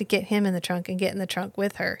 She tries to get him in the trunk and get in the trunk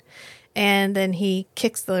with her. And then he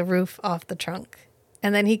kicks the roof off the trunk.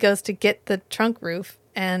 And then he goes to get the trunk roof,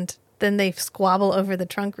 and then they squabble over the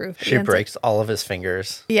trunk roof. She breaks all of his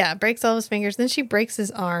fingers. Yeah, breaks all of his fingers. Then she breaks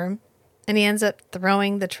his arm, and he ends up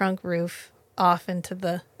throwing the trunk roof off into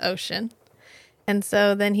the ocean. And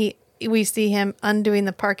so then we see him undoing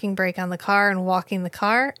the parking brake on the car and walking the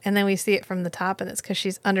car, and then we see it from the top, and it's because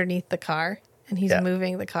she's underneath the car, and he's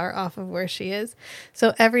moving the car off of where she is.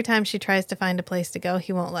 So every time she tries to find a place to go,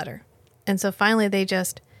 he won't let her. And so finally they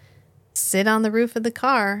just sit on the roof of the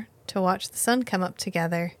car to watch the sun come up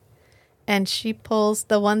together. And she pulls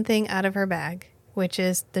the one thing out of her bag, which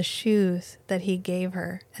is the shoes that he gave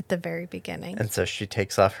her at the very beginning. And so she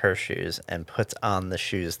takes off her shoes and puts on the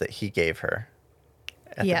shoes that he gave her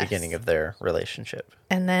at the beginning of their relationship.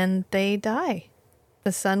 And then they die.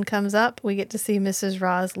 The sun comes up. We get to see Mrs.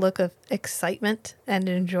 Ra's look of excitement and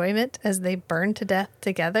enjoyment as they burn to death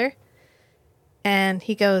together. And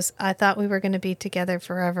he goes, I thought we were going to be together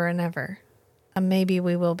forever and ever. Maybe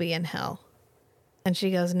we will be in hell. And she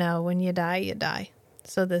goes, no, when you die, you die.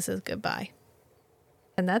 So this is goodbye.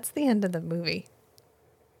 And that's the end of the movie.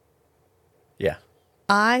 Yeah.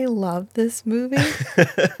 I love this movie.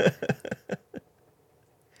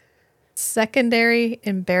 Secondary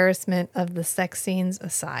embarrassment of the sex scenes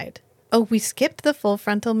aside. Oh, we skipped the full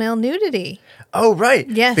frontal male nudity. Oh, right.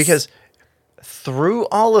 Yes. Because through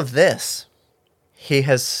all of this, he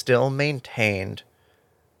has still maintained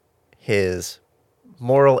his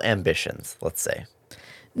moral ambitions, let's say.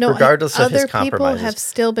 No, regardless of his other people compromises. have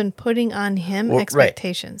still been putting on him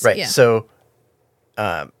expectations. Right. Yeah. So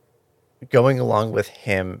going along with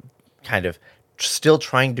him kind of still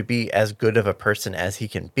trying to be as good of a person as he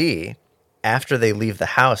can be, after they leave the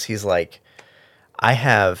house, he's like, I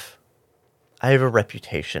have a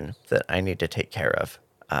reputation that I need to take care of,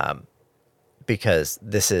 because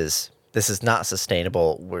this is not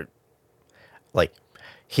sustainable. We're like,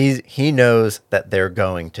 he knows that they're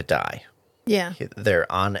going to die. Yeah.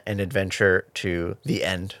 They're on an adventure to the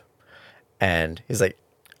end, and he's like,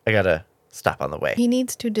 I gotta stop on the way. He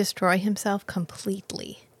needs to destroy himself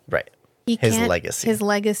completely. Right. His legacy. His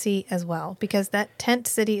legacy as well, because that tent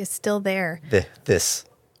city is still there. This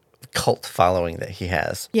cult following that he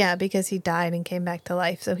has. Yeah, because he died and came back to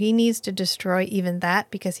life. So he needs to destroy even that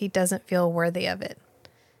because he doesn't feel worthy of it.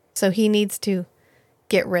 So he needs to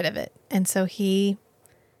get rid of it. And so he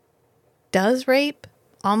does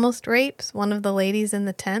almost rapes one of the ladies in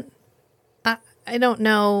the tent. I don't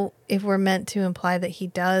know if we're meant to imply that he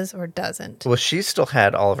does or doesn't. Well, she still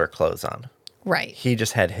had all of her clothes on. Right. He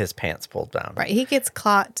just had his pants pulled down. Right. He gets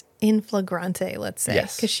caught in flagrante, let's say.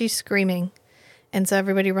 Yes. Because she's screaming. And so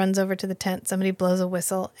everybody runs over to the tent. Somebody blows a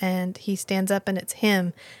whistle and he stands up and it's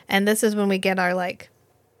him. And this is when we get our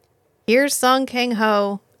here's Song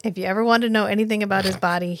Kang-ho. If you ever want to know anything about his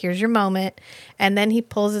body, here's your moment. And then he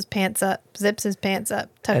pulls his pants up, zips his pants up,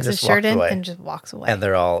 tucks his shirt in, and just walks away. And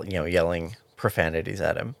they're all, yelling profanities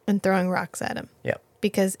at him. And throwing rocks at him. Yep.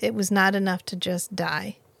 Because it was not enough to just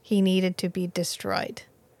die. He needed to be destroyed.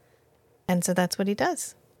 And so that's what he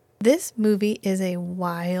does. This movie is a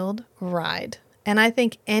wild ride. And I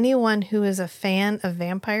think anyone who is a fan of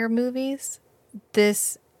vampire movies,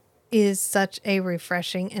 this is such a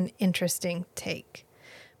refreshing and interesting take.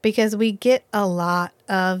 Because we get a lot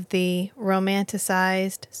of the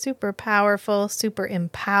romanticized, super powerful, super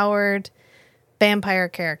empowered vampire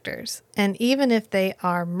characters. And even if they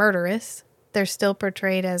are murderous, they're still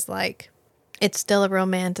portrayed as it's still a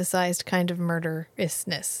romanticized kind of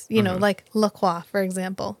murderousness. Like Lacroix, for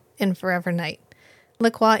example, in Forever Night.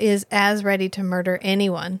 Lacroix is as ready to murder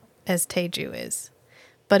anyone as Taeju is.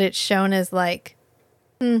 But it's shown as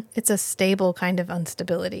it's a stable kind of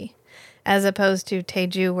instability. As opposed to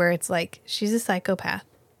Taeju, where it's she's a psychopath.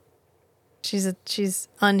 She's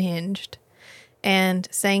unhinged. And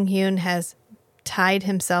Sang-hyun has tied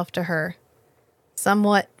himself to her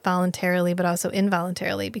somewhat voluntarily, but also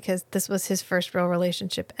involuntarily, because this was his first real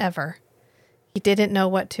relationship ever. He didn't know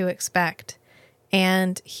what to expect.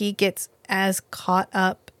 And he gets as caught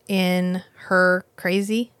up in her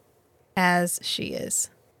crazy as she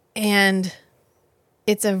is. And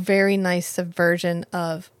it's a very nice subversion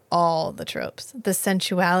of all the tropes. The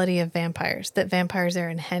sensuality of vampires, that vampires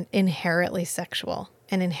are inherently sexual.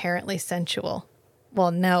 and inherently sensual.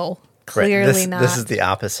 Well, no, Right. clearly not. This is the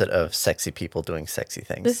opposite of sexy people doing sexy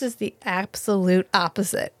things. This is the absolute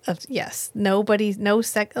opposite of, yes, no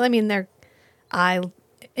sex. I mean, I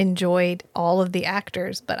enjoyed all of the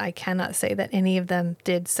actors, but I cannot say that any of them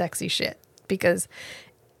did sexy shit because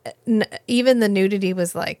even the nudity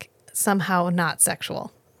was like somehow not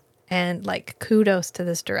sexual. And like, kudos to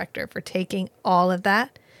this director for taking all of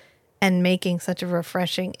that and making such a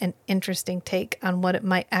refreshing and interesting take on what it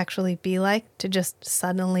might actually be like to just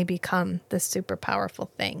suddenly become this super powerful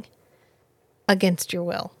thing against your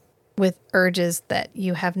will with urges that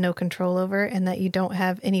you have no control over and that you don't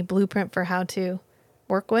have any blueprint for how to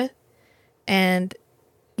work with. And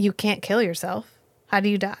you can't kill yourself. How do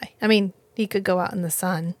you die? I mean, he could go out in the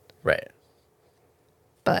sun. Right.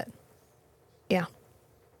 But yeah,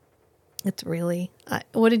 it's really,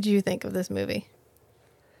 what did you think of this movie?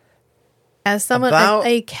 As someone,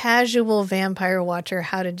 a casual vampire watcher,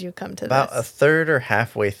 how did you come to about this? a third or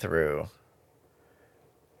halfway through,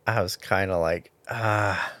 I was kind of like,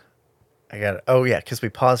 I got it. Oh yeah, because we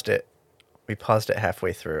paused it. We paused it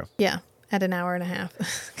halfway through. Yeah, at an hour and a half.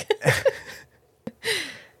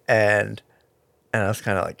 and I was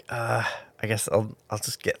kind of like, I guess I'll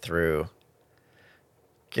just get through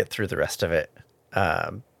the rest of it.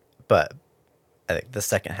 But I think the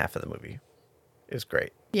second half of the movie is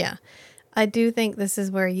great. Yeah. I do think this is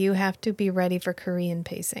where you have to be ready for Korean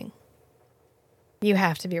pacing. You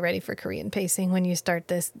have to be ready for Korean pacing when you start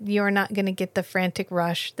this. You're not going to get the frantic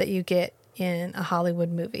rush that you get in a Hollywood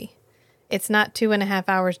movie. It's not 2.5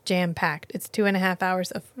 hours jam-packed. It's 2.5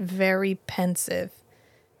 hours of very pensive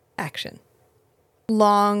action.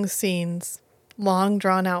 Long scenes, long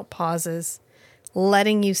drawn-out pauses,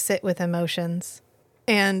 letting you sit with emotions.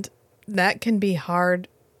 And that can be hard.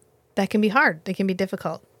 That can be hard. It can be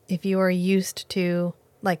difficult. If you are used to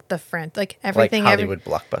like the front, like everything, like Hollywood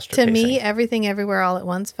blockbuster. To me, Everything Everywhere All at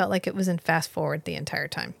Once felt like it was in fast forward the entire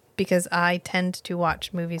time because I tend to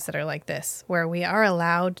watch movies that are like this, where we are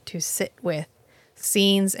allowed to sit with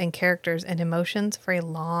scenes and characters and emotions for a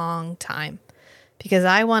long time because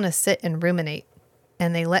I want to sit and ruminate,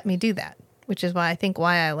 and they let me do that, which is why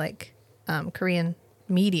I like Korean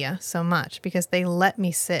media so much because they let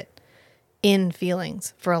me sit in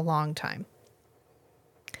feelings for a long time.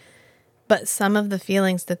 But some of the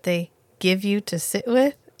feelings that they give you to sit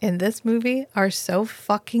with in this movie are so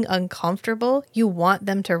fucking uncomfortable. You want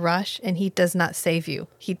them to rush, and he does not save you.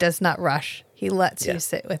 He does not rush. He lets you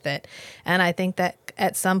sit with it. And I think that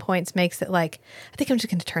at some points makes it like, I think I'm just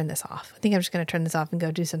going to turn this off. I think I'm just going to turn this off and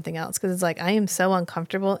go do something else. Because it's like, I am so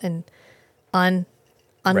uncomfortable and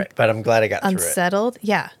right, but I'm glad I got unsettled. Through it.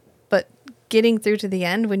 Yeah. But getting through to the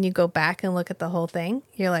end, when you go back and look at the whole thing,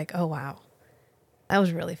 you're like, oh, wow. That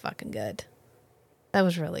was really fucking good. That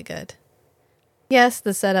was really good. Yes,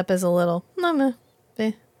 the setup is a little,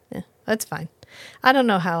 that's fine. I don't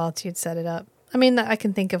know how else you'd set it up. I mean, I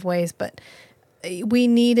can think of ways, but we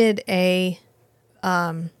needed a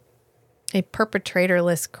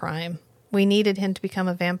perpetratorless crime. We needed him to become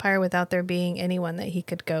a vampire without there being anyone that he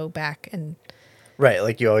could go back and. Right,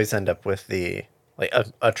 like you always end up with the like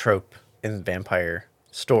a trope in vampire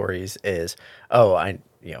stories is, I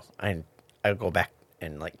go back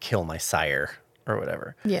and like kill my sire or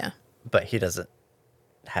whatever. Yeah. But he doesn't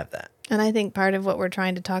have that. And I think part of what we're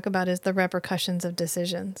trying to talk about is the repercussions of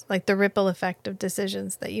decisions, like the ripple effect of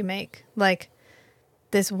decisions that you make. Like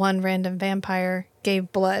this one random vampire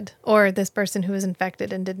gave blood, or this person who was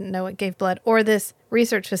infected and didn't know it gave blood, or this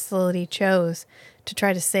research facility chose to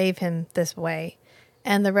try to save him this way.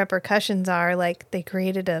 And the repercussions are like they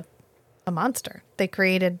created a monster. They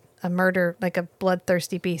created a murder, like a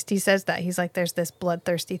bloodthirsty beast. He says that. He's like, there's this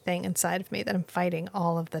bloodthirsty thing inside of me that I'm fighting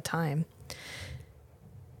all of the time.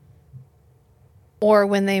 Or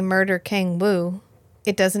when they murder Kang Woo,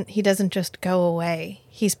 he doesn't just go away.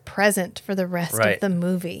 He's present for the rest of the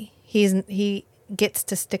movie. He gets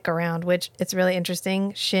to stick around, which it's really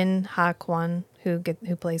interesting. Shin Ha Kwon, who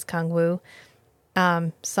plays Kang Woo,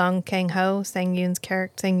 Song Kang Ho, Sang Yoon's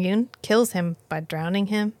character, Sang Yoon, kills him by drowning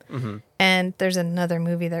him. Mm-hmm. And there's another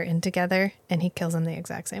movie they're in together, and he kills him the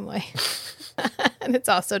exact same way. And it's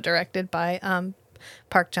also directed by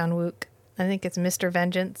Park Chan-wook. I think it's Mr.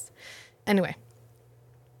 Vengeance. Anyway,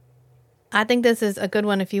 I think this is a good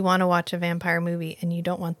one if you want to watch a vampire movie and you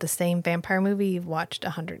don't want the same vampire movie you've watched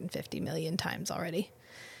 150 million times already.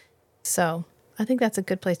 So I think that's a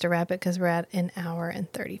good place to wrap it because we're at an hour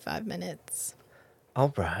and 35 minutes.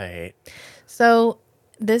 All right. So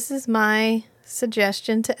this is my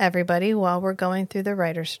suggestion to everybody while we're going through the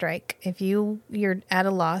writer's strike. If you're at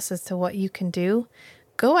a loss as to what you can do,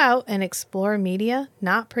 go out and explore media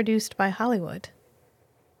not produced by Hollywood.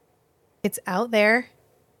 It's out there,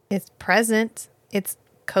 it's present, it's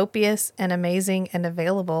copious and amazing and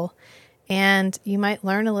available, and you might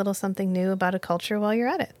learn a little something new about a culture while you're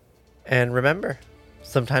at it. And remember,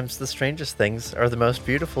 sometimes the strangest things are the most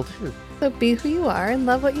beautiful too. So be who you are and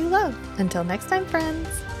love what you love. Until next time, friends.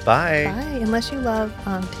 Bye. Bye. Unless you love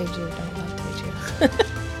Teju, don't love Teju.